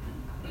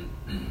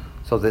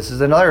 So this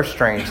is another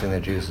strange thing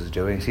that Jesus is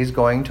doing. He's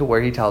going to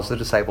where he tells the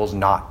disciples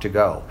not to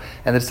go.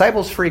 And the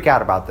disciples freak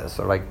out about this.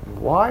 They're like,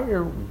 why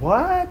or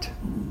what?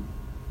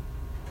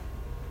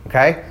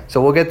 Okay?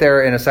 So we'll get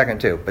there in a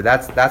second too. But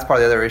that's part of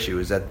the other issue,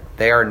 is that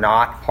they are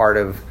not part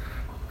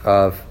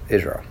of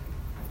Israel.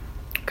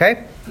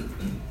 Okay?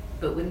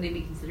 But wouldn't they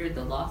be considered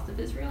the lost of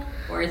Israel?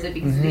 Or is it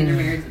because of the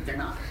intermarriage that they're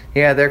not?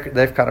 Yeah,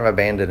 they've kind of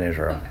abandoned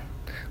Israel. Okay.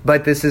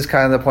 But this is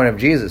kind of the point of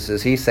Jesus,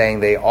 is he's saying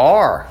they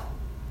are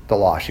the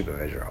lost sheep of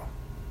Israel,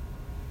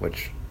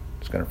 which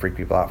is going to freak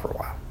people out for a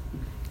while.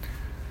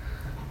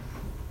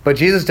 But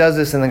Jesus does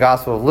this in the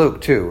Gospel of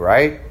Luke too,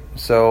 right?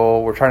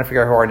 So we're trying to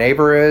figure out who our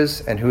neighbor is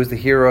and who's the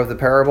hero of the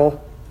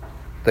parable.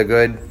 The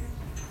good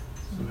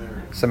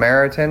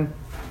Samaritan.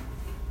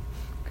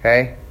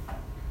 Okay?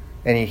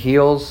 And he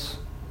heals,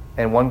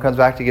 and one comes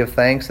back to give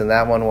thanks, and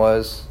that one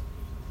was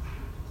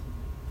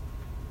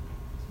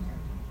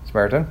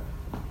Samaritan.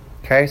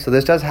 Okay, so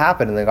this does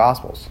happen in the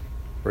Gospels,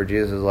 where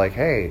Jesus is like,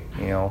 hey,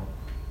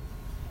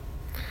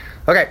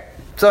 Okay,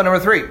 so number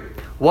 3.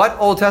 What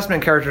Old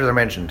Testament characters are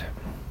mentioned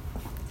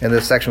in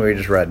this section we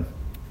just read?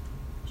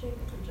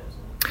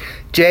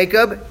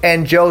 Jacob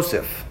and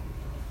Joseph.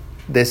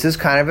 This is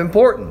kind of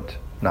important.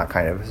 Not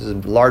kind of, this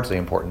is largely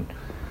important.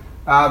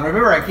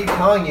 Remember, I keep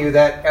telling you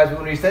that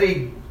when we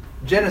study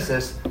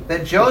Genesis,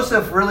 that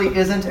Joseph really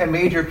isn't a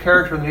major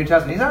character in the New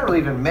Testament. He's not really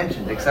even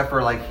mentioned, except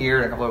for like here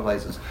and a couple of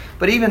places.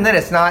 But even then,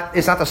 it's not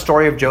the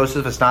story of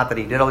Joseph. It's not that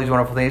he did all these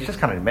wonderful things. It's just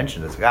kind of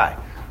mentioned this guy,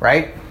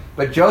 right?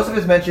 But Joseph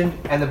is mentioned,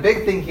 and the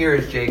big thing here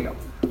is Jacob.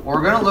 What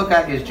we're going to look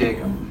at is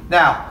Jacob.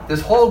 Now,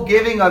 this whole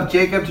giving of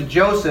Jacob to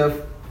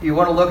Joseph, you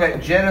want to look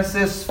at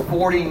Genesis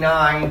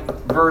 49,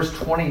 verse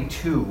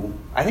 22.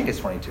 I think it's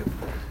 22.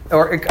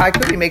 Or I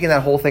could be making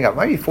that whole thing up. It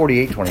might be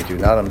 48, 22,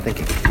 now that I'm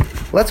thinking.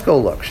 Let's go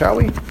look, shall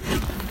we?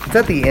 It's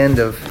at the end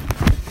of...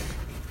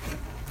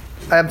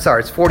 I'm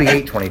sorry, it's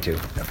 48, 22.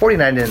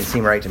 49 didn't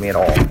seem right to me at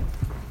all.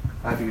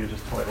 I think you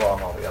just told it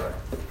wrong altogether.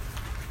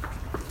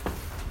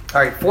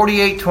 All right,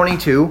 48,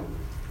 22.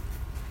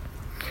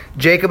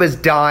 Jacob is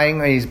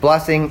dying, and he's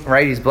blessing,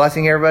 right? He's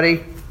blessing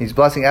everybody. He's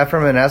blessing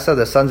Ephraim and Manasseh,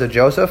 the sons of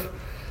Joseph.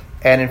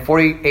 And in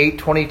 48,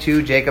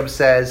 22, Jacob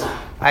says,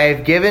 I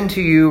have given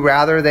to you,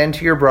 rather than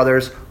to your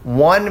brothers,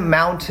 one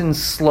mountain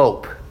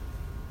slope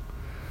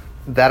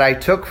that I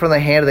took from the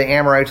hand of the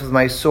Amorites with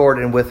my sword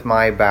and with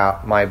my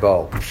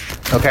bow.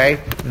 Okay?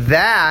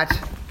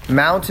 That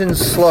mountain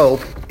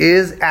slope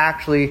is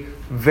actually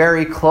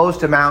very close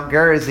to Mount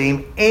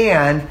Gerizim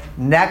and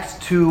next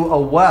to a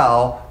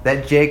well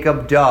that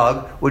Jacob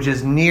dug, which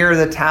is near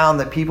the town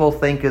that people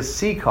think is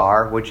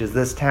Sychar, which is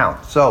this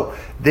town. So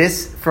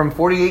this, from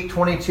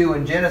 48:22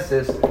 in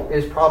Genesis,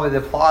 is probably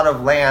the plot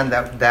of land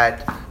that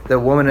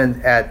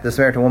the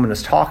Samaritan woman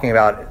is talking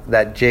about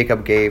that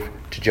Jacob gave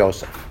to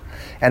Joseph.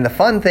 And the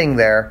fun thing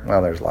there,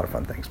 well, there's a lot of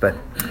fun things, but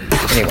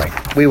anyway,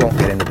 we won't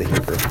get into the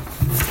Hebrew.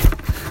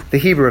 The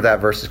Hebrew of that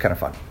verse is kind of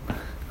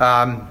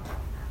fun.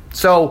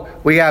 So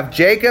we have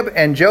Jacob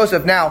and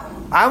Joseph. Now,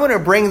 I want to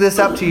bring this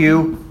up to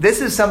you. This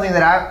is something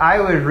that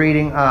I was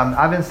reading.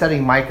 I've been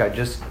studying Micah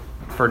just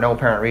for no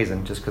apparent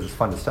reason, just because it's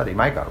fun to study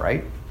Micah,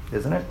 right?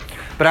 Isn't it?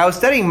 But I was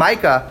studying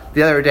Micah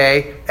the other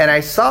day, and I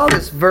saw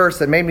this verse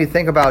that made me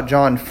think about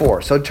John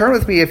 4. So turn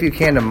with me, if you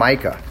can, to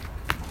Micah.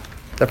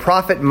 The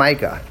prophet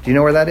Micah. Do you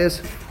know where that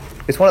is?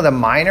 It's one of the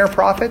minor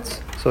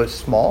prophets, so it's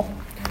small.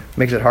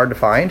 Makes it hard to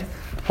find.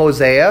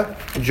 Hosea,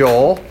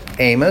 Joel,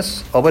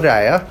 Amos,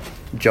 Obadiah,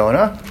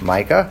 Jonah,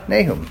 Micah,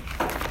 Nahum.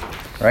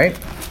 Right?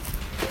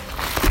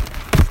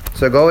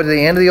 So go to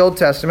the end of the Old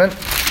Testament.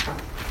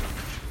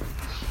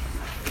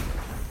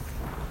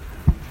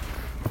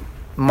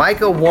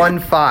 Micah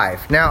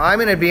 1:5. Now, I'm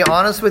going to be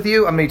honest with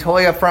you. I'm going to be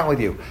totally upfront with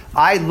you.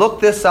 I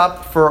looked this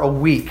up for a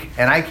week,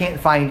 and I can't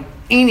find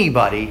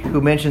anybody who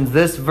mentions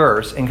this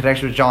verse in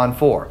connection with John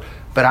 4.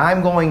 But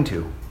I'm going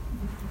to.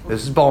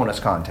 This is bonus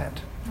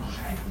content.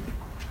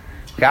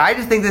 Okay, I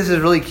just think this is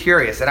really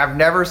curious, and I've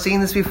never seen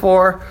this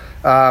before.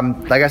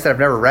 Like I said, I've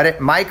never read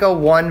it. Micah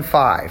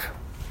 1:5.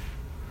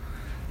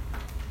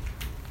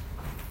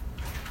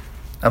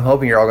 I'm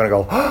hoping you're all going to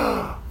go,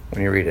 oh,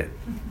 when you read it.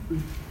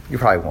 You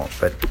probably won't,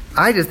 but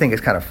I just think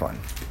it's kind of fun.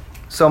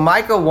 So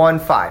Micah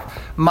 1:5.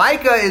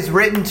 Micah is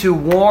written to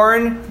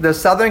warn the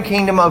southern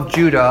kingdom of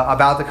Judah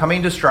about the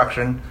coming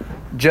destruction,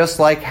 just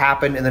like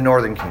happened in the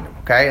northern kingdom.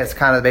 Okay, it's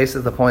kind of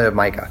basically the point of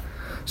Micah.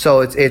 So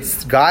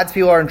it's God's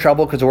people are in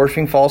trouble because they're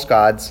worshiping false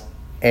gods,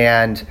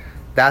 and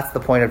that's the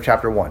point of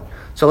chapter 1.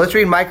 So let's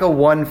read Micah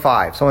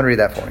 1:5. Someone read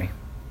that for me.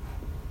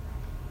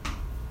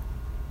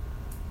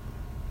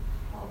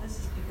 All this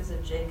is because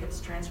of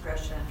Jacob's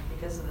transgression,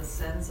 because of the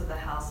sins of the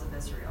house of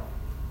Israel.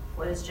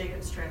 What is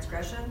Jacob's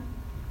transgression?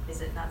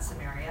 Is it not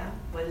Samaria?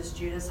 What is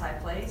Judah's high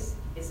place?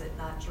 Is it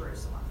not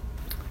Jerusalem?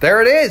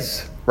 There it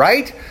is,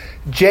 right?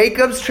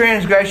 Jacob's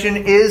transgression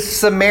is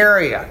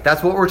Samaria.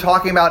 That's what we're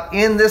talking about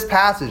in this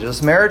passage. The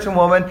Samaritan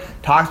woman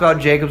talks about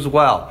Jacob's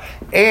well.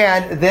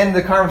 And then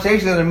the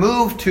conversation is going to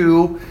move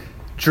to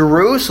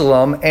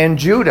Jerusalem and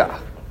Judah,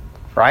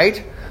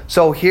 right?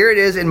 So here it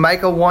is in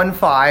Micah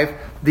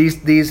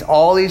 1:5.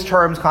 All these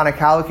terms kind of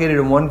calculated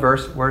in one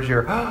verse. Where's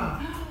your...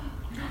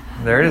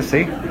 There it is,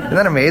 see? Isn't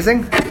that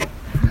amazing?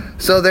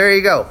 So there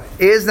you go.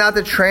 Is not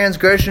the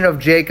transgression of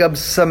Jacob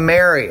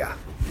Samaria?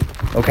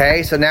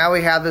 Okay, so now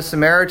we have the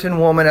Samaritan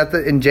woman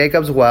in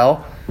Jacob's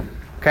well.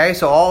 Okay,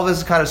 so all of this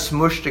is kind of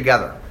smushed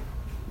together.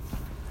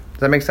 Does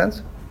that make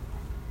sense?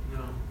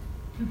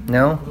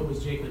 No? What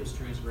was Jacob's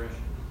transgression?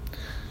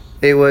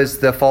 It was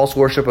the false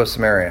worship of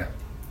Samaria.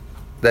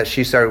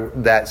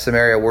 That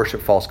Samaria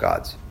worshiped false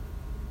gods.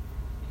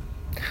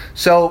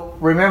 So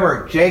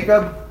remember,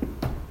 Jacob...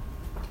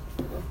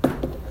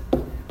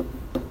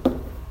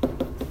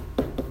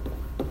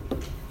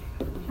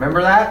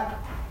 Remember that?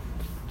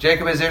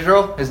 Jacob is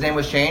Israel. His name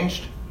was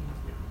changed.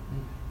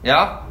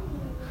 Yeah?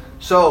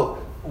 So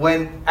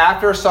when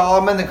after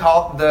Solomon,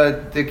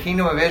 the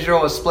kingdom of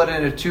Israel was split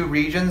into two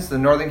regions, the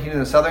northern kingdom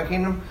and the southern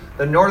kingdom.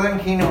 The northern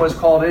kingdom was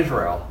called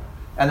Israel,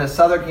 and the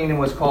southern kingdom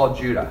was called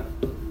Judah.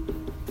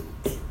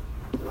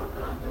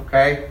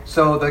 Okay?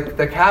 So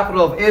the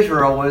capital of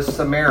Israel was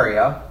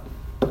Samaria,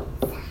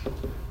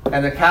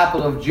 and the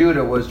capital of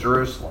Judah was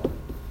Jerusalem.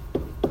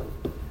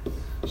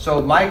 So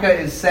Micah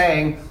is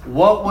saying,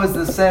 what was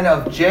the sin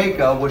of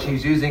Jacob, which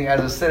he's using as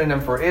a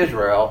synonym for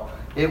Israel?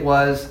 It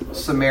was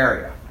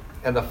Samaria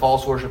and the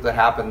false worship that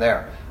happened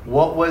there.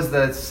 What was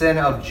the sin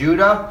of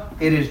Judah?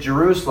 It is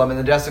Jerusalem and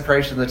the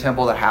desecration of the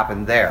temple that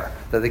happened there.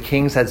 That the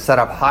kings had set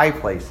up high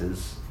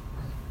places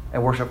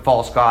and worshiped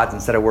false gods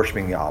instead of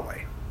worshiping Yahweh.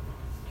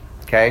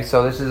 Okay,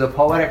 so this is a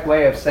poetic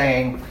way of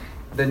saying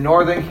the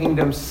northern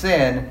kingdom's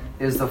sin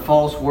is the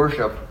false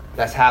worship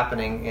that's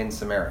happening in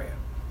Samaria.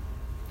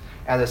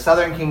 And the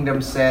southern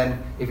kingdom's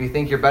sin, if you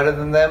think you're better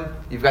than them,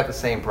 you've got the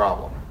same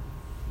problem.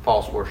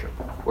 False worship.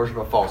 Worship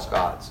of false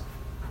gods.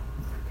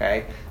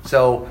 Okay?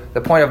 So the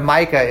point of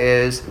Micah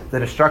is the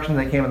destruction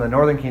that came in the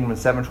northern kingdom in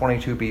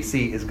 722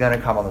 BC is going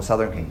to come on the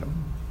southern kingdom.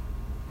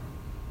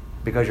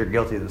 Because you're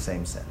guilty of the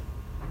same sin.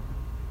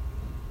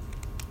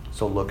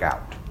 So look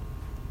out.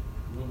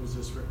 When was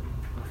this written?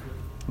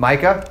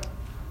 Micah,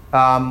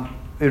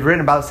 it was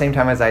written about the same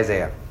time as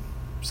Isaiah.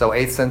 So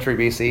 8th century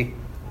BC,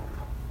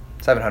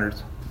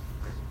 700s.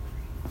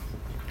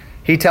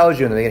 He tells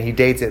you in the beginning, he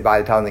dates it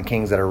by telling the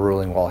kings that are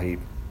ruling while he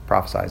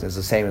prophesies. It's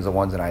the same as the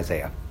ones in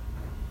Isaiah.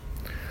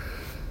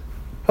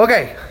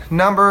 Okay,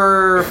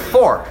 number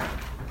 4.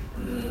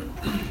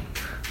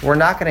 We're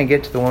not going to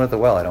get to the one at the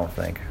well, I don't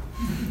think.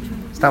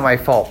 It's not my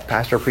fault.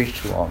 Pastor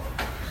preached too long.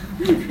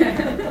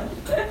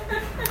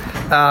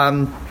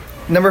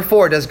 Number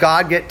 4, does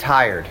God get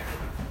tired?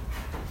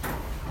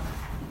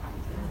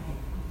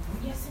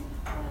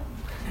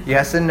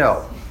 Yes and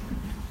no.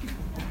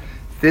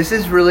 This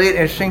is really an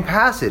interesting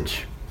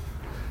passage.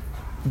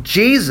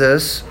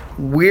 Jesus,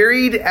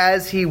 wearied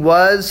as he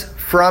was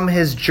from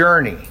his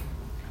journey.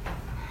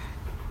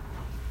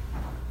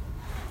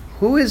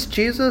 Who is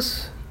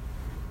Jesus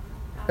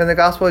in the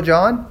Gospel of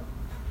John?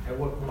 At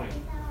what point?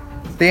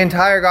 The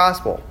entire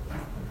Gospel.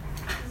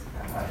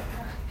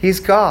 He's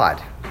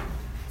God.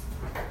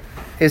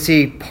 Is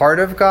he part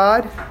of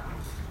God?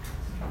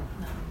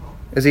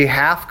 Is he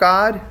half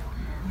God?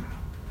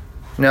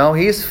 No,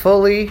 he's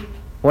fully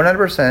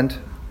 100%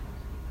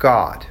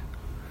 God.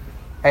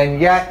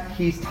 And yet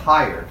he's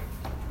tired.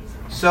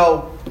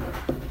 So,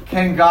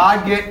 can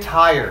God get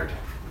tired?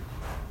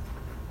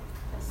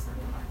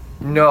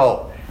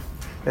 No.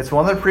 It's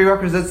one of the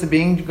prerequisites to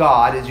being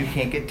God is you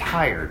can't get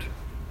tired.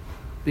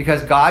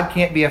 Because God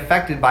can't be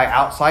affected by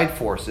outside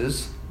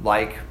forces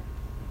like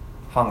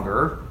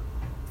hunger,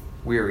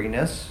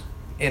 weariness,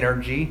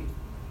 energy.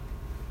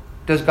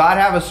 Does God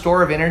have a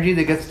store of energy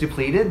that gets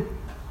depleted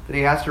that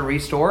he has to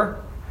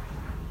restore?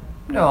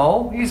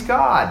 No, he's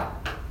God.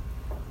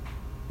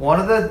 One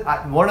of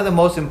the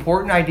most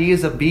important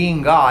ideas of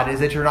being God is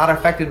that you're not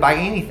affected by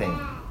anything.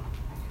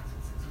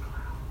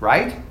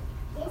 Right?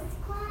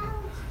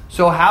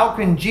 So how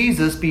can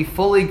Jesus be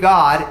fully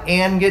God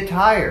and get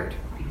tired?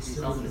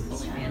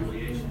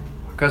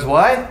 Because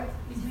what?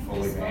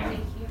 Fully man.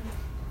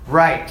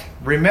 Right.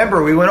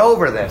 Remember, we went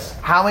over this.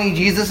 How many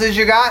Jesuses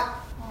you got?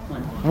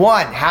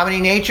 1. How many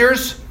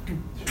natures?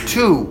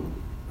 2.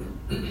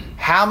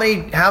 How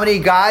many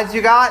gods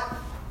you got?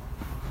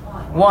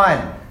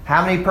 1.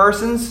 How many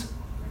persons?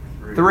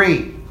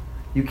 3.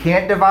 You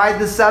can't divide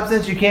the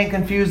substance. You can't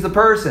confuse the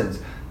persons.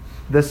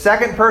 The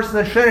second person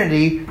of the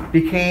Trinity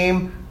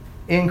became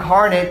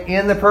incarnate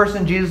in the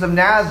person Jesus of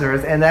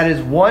Nazareth, and that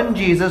is one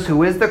Jesus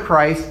who is the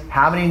Christ.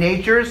 How many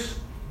natures?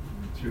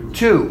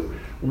 2.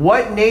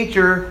 What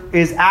nature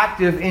is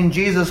active in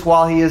Jesus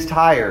while he is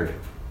tired?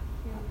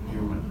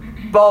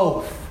 Human.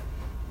 Both.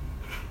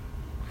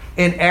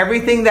 In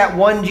everything that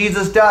one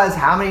Jesus does,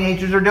 how many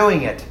natures are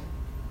doing it?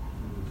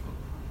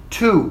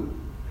 2.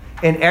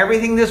 In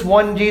everything this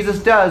one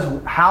Jesus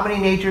does, how many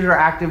natures are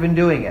active in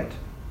doing it?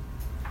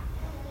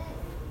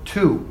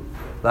 2.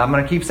 I'm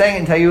going to keep saying it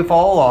until you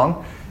follow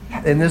along.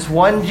 In this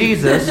one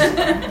Jesus,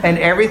 and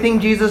everything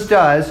Jesus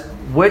does,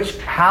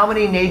 how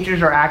many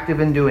natures are active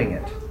in doing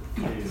it?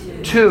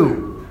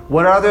 2.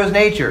 What are those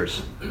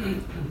natures?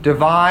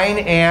 Divine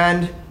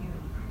and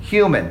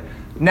human.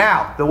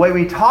 Now, the way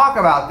we talk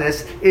about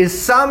this is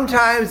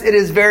sometimes it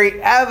is very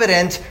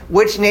evident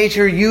which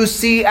nature you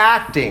see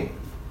acting.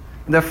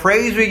 The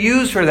phrase we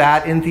use for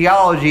that in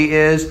theology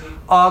is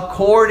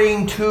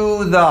according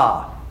to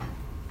the.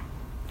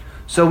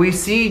 So we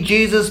see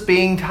Jesus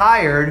being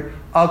tired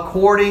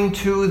according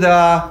to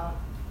the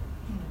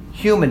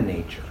human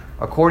nature,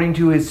 according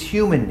to his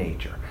human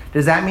nature.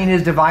 Does that mean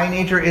his divine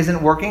nature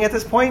isn't working at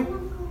this point?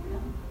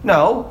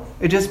 No.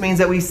 It just means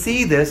that we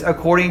see this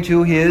according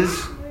to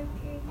his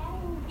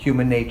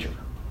human nature.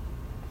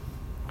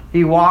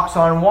 He walks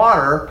on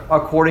water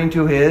according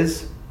to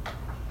his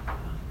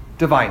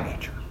divine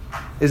nature.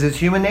 Is his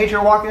human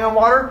nature walking on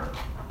water?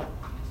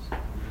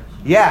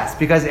 Yes,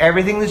 because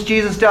everything that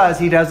Jesus does,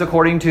 he does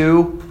according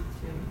to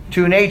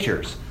two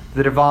natures,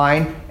 the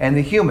divine and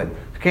the human.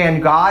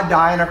 Can God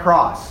die on a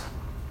cross?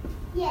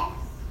 Yes.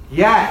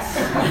 Yes.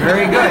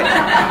 Very good.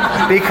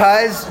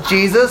 Because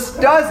Jesus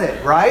does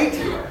it, right?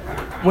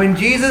 When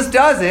Jesus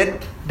does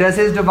it, does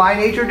his divine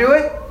nature do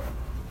it?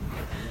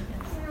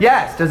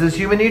 Yes. Does his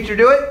human nature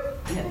do it?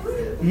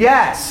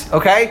 Yes.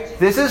 Okay?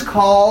 This is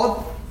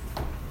called,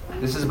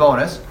 this is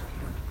bonus,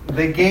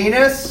 the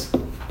genus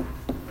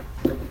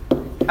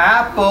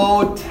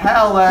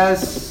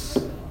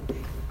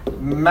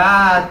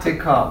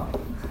apotelesmaticum.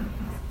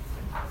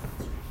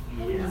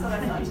 That's what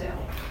I thought too.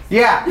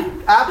 Yeah,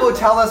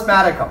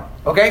 apotelesmaticum.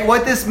 Okay,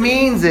 what this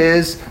means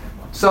is,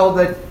 so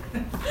that,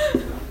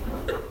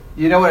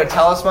 you know what a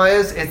telesma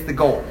is? It's the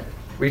goal.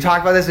 We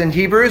talked about this in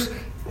Hebrews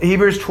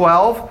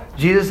 12.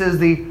 Jesus is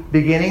the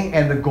beginning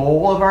and the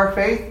goal of our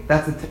faith.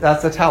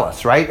 That's the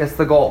telos, right? It's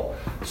the goal.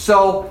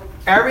 So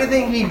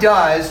everything he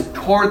does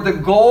toward the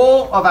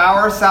goal of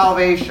our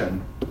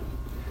salvation,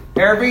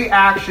 every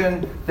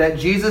action that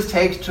Jesus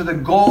takes to the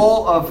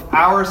goal of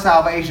our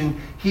salvation,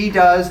 he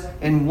does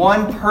in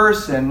one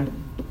person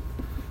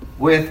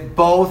with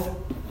both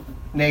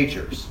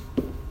natures.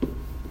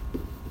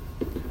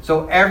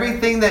 So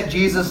everything that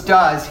Jesus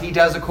does, he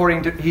does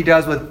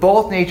with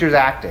both natures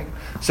acting.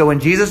 So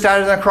when Jesus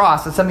died on the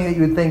cross, it's something that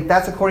you would think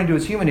that's according to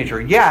his human nature.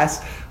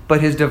 Yes,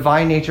 but his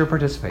divine nature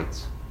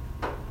participates.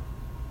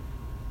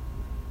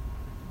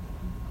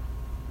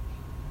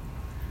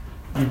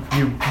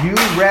 You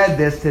read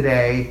this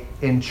today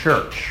in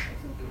church.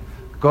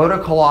 Go to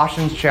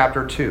Colossians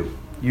chapter 2.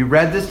 You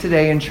read this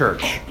today in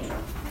church.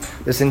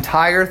 This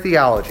entire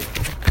theology.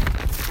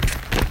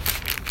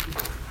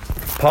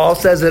 Paul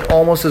says it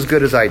almost as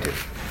good as I do.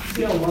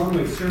 See how long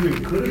my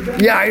sermon could have been?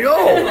 Yeah, I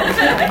know.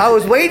 I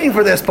was waiting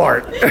for this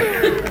part.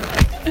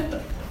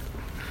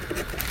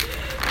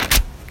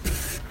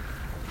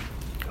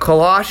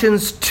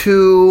 Colossians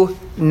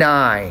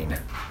 2:9.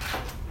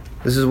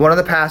 This is one of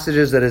the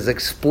passages that is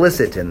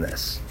explicit in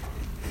this.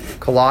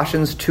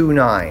 Colossians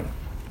 2:9.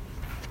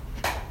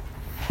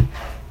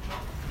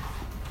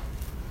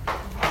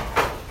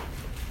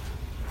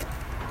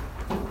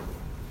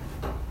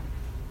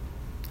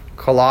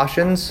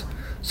 Colossians.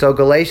 So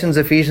Galatians,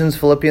 Ephesians,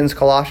 Philippians,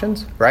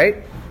 Colossians, right?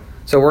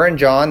 So we're in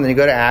John, then you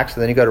go to Acts,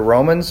 and then you go to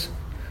Romans,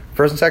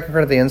 1st and 2nd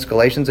Corinthians,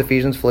 Galatians,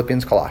 Ephesians,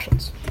 Philippians,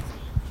 Colossians,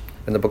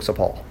 in the books of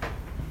Paul.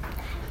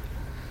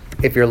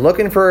 If you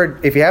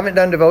haven't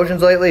done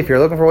devotions lately, if you're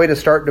looking for a way to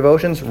start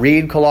devotions,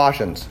 read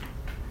Colossians.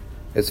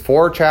 It's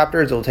 4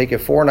 chapters. It'll take you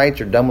 4 nights.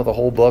 You're done with the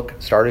whole book.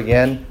 Start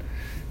again.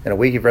 In a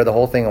week, you've read the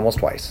whole thing almost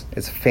twice.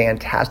 It's a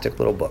fantastic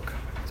little book.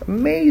 It's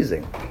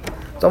amazing.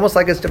 It's almost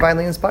like it's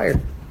divinely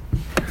inspired.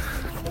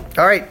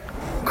 All right,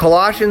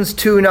 Colossians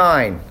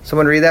 2:9.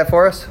 Someone read that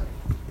for us?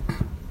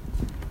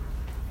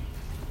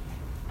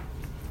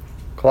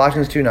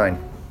 Colossians 2:9.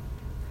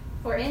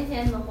 For in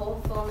him the whole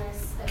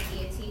fullness of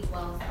deity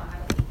dwells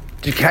bodily.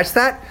 Did you catch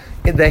that?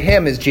 The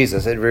him is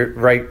Jesus.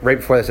 Right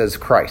before that says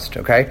Christ,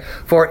 okay?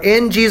 For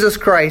in Jesus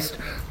Christ,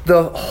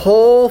 the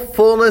whole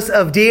fullness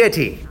of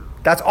deity,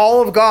 that's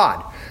all of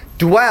God,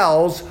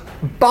 dwells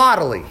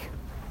bodily.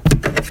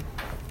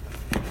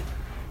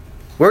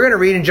 We're going to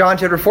read in John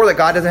chapter 4 that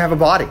God doesn't have a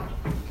body.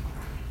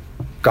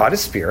 God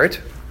is spirit.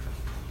 He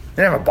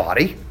doesn't have a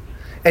body.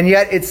 And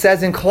yet it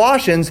says in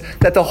Colossians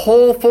that the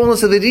whole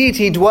fullness of the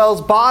deity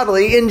dwells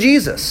bodily in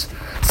Jesus.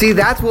 See,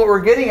 that's what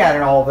we're getting at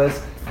in all of this,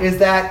 is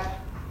that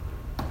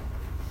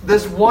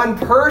this one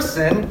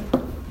person,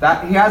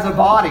 that he has a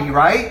body,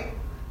 right?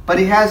 But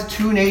he has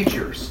two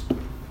natures.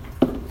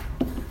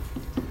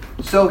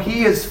 So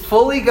he is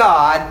fully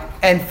God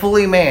and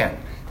fully man.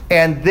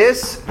 And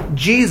this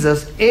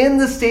Jesus, in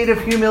the state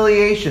of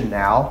humiliation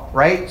now,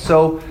 right?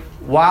 So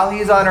while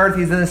he's on earth,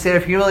 he's in the state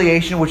of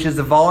humiliation, which is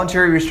the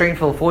voluntary restraint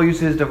for the full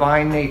use of his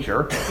divine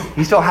nature.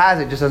 He still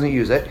has it, just doesn't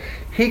use it.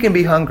 He can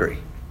be hungry.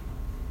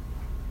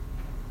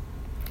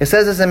 It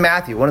says this in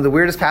Matthew, one of the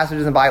weirdest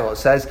passages in the Bible. It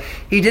says,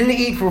 he didn't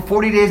eat for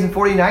 40 days and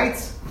 40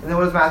 nights. And then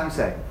what does Matthew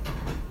say?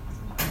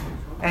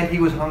 And he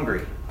was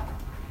hungry.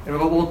 And we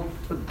go, well,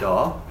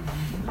 duh.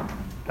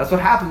 That's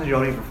what happens when you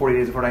don't eat for 40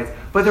 days and 40 nights.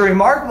 But the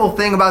remarkable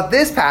thing about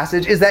this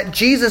passage is that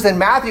Jesus in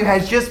Matthew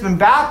has just been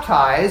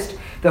baptized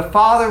The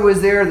Father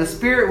was there, the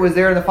Spirit was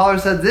there, and the Father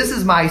said, this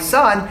is my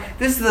Son,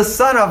 this is the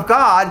Son of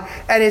God,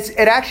 and it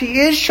actually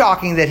is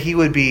shocking that he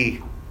would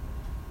be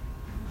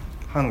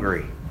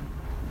hungry.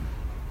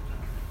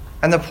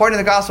 And the point of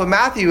the Gospel of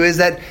Matthew is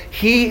that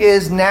he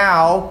is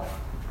now,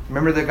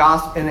 remember in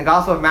the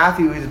Gospel of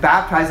Matthew, he's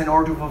baptized in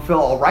order to fulfill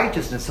all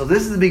righteousness. So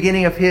this is the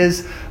beginning of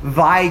his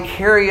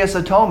vicarious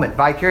atonement.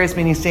 Vicarious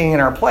meaning staying in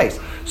our place.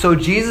 So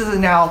Jesus is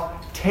now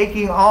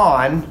taking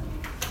on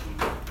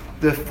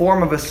the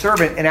form of a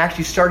servant and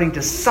actually starting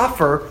to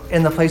suffer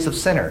in the place of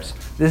sinners.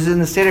 This is in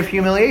the state of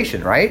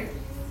humiliation, right?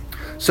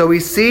 So we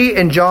see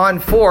in John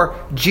 4,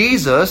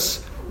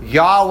 Jesus,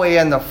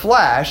 Yahweh in the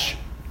flesh,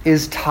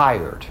 is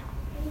tired.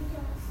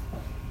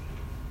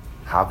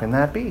 How can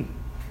that be?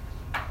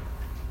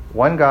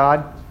 One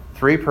God,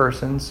 three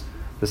persons.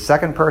 The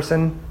second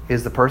person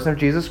is the person of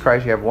Jesus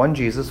Christ. You have one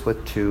Jesus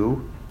with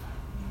two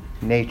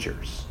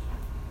natures,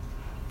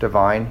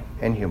 divine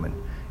and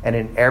human. And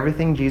in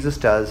everything Jesus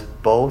does,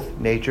 both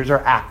natures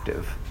are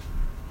active.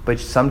 But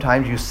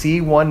sometimes you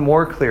see one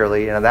more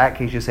clearly, and in that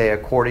case you say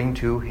according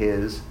to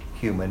his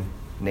human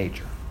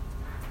nature.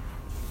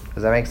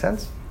 Does that make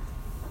sense?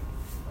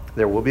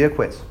 There will be a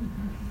quiz.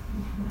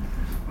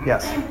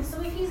 Yes?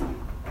 So if he's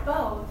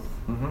both,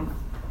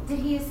 did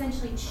he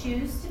essentially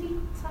choose to be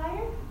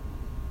tired?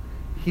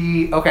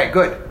 Okay,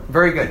 good.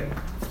 Very good.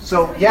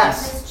 So,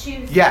 yes.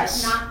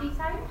 Yes. To not be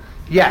tired?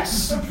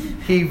 Yes.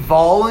 He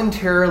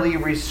voluntarily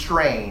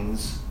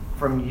restrains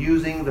from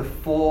using the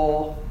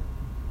full,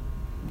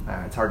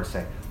 it's hard to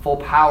say, full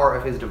power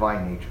of his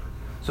divine nature.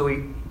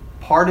 So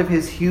part of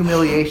his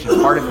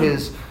humiliation, part of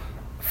his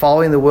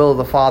following the will of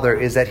the Father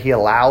is that he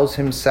allows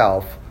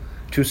himself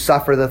to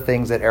suffer the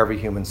things that every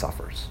human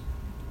suffers.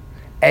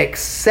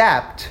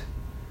 Except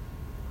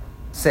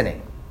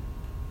sinning.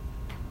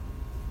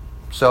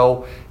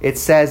 So it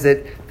says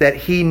that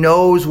he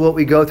knows what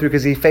we go through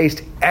because he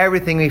faced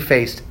everything we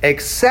faced,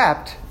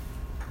 except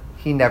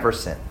he never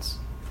sins.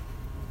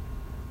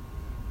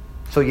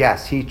 So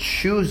yes, he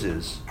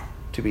chooses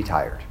to be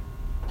tired.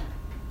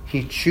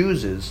 He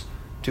chooses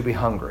to be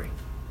hungry.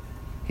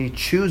 He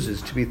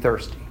chooses to be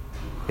thirsty.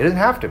 He doesn't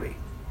have to be. You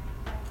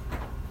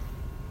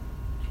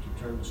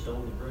can turn the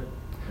stone to bread.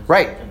 That's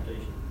Right.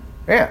 temptation.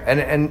 Yeah,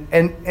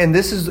 and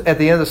this is at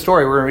the end of the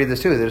story. We're going to read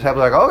this too. There's people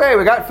like, okay,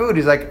 we got food.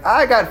 He's like,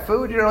 I got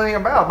food you don't know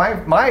anything about.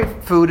 My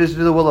food is to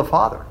do the will of the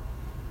Father.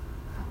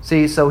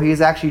 See, so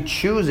he's actually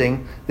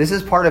choosing. This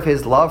is part of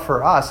his love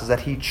for us, is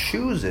that he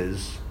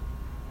chooses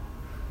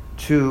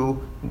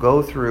to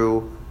go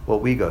through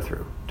what we go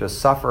through, to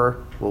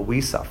suffer what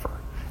we suffer.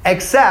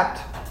 Except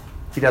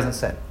he doesn't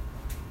sin.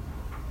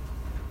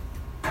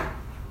 Does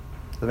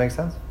that make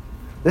sense?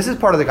 This is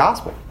part of the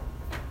gospel.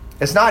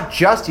 It's not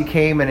just he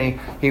came and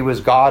he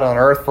was God on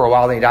earth for a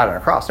while, then he died on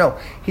a cross. No,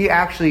 he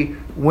actually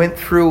went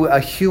through a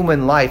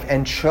human life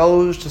and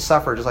chose to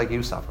suffer just like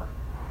you suffer.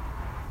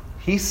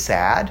 He's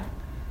sad.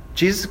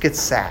 Jesus gets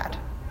sad.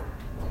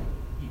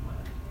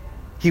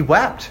 He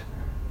wept.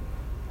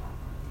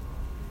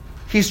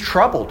 He's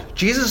troubled.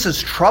 Jesus is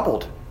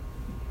troubled.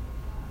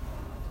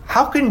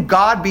 How can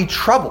God be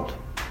troubled?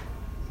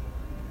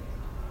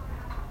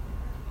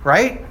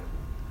 Right?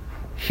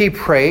 He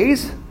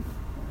prays.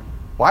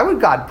 Why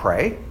would God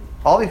pray?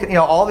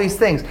 All these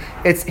things.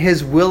 It's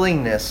his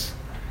willingness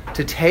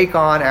to take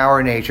on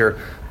our nature.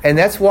 And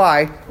that's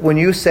why when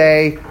you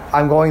say,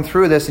 I'm going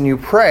through this, and you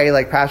pray,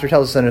 like Pastor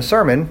tells us in a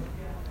sermon,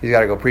 he's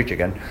got to go preach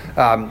again.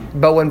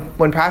 But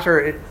when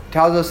Pastor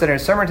tells us in a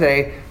sermon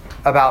today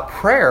about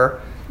prayer,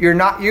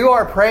 you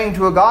are praying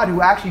to a God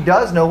who actually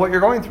does know what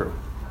you're going through.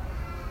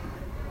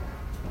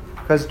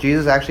 Because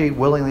Jesus actually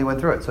willingly went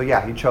through it. So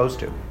yeah, he chose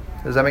to.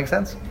 Does that make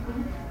sense?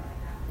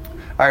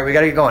 All right, we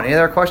got to get going. Any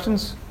other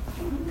questions?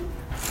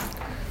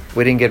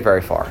 We didn't get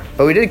very far.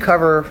 But we did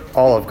cover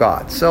all of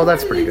God. So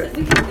that's pretty good.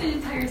 We did an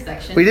entire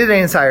section. We did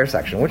an entire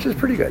section, which is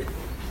pretty good.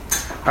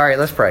 All right,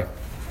 let's pray.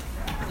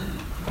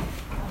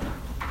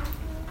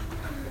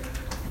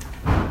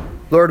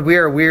 Lord, we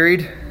are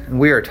wearied and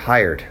we are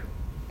tired.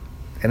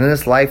 And in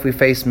this life we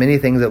face many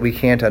things that we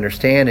can't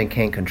understand and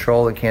can't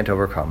control and can't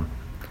overcome.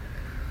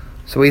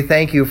 So we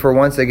thank you for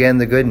once again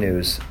the good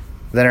news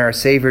that in our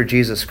Savior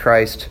Jesus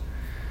Christ,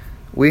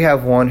 we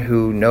have one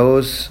who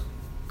knows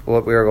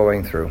what we are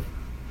going through,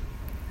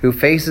 who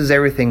faces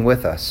everything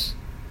with us,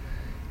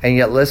 and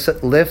yet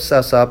lifts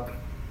us up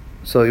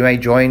so we may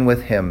join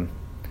with him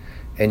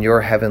in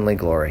your heavenly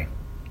glory.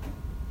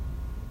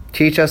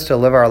 Teach us to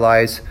live our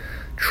lives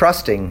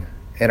trusting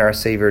in our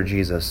Savior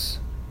Jesus,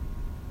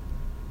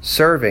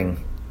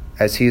 serving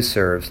as he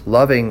serves,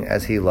 loving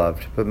as he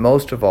loved, but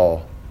most of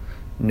all,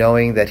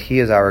 knowing that he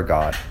is our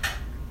God,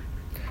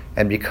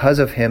 and because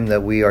of him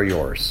that we are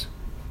yours,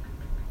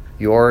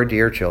 your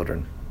dear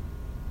children.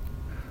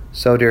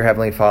 So, dear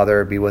Heavenly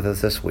Father, be with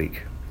us this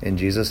week. In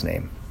Jesus'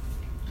 name.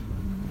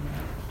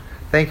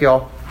 Thank you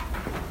all.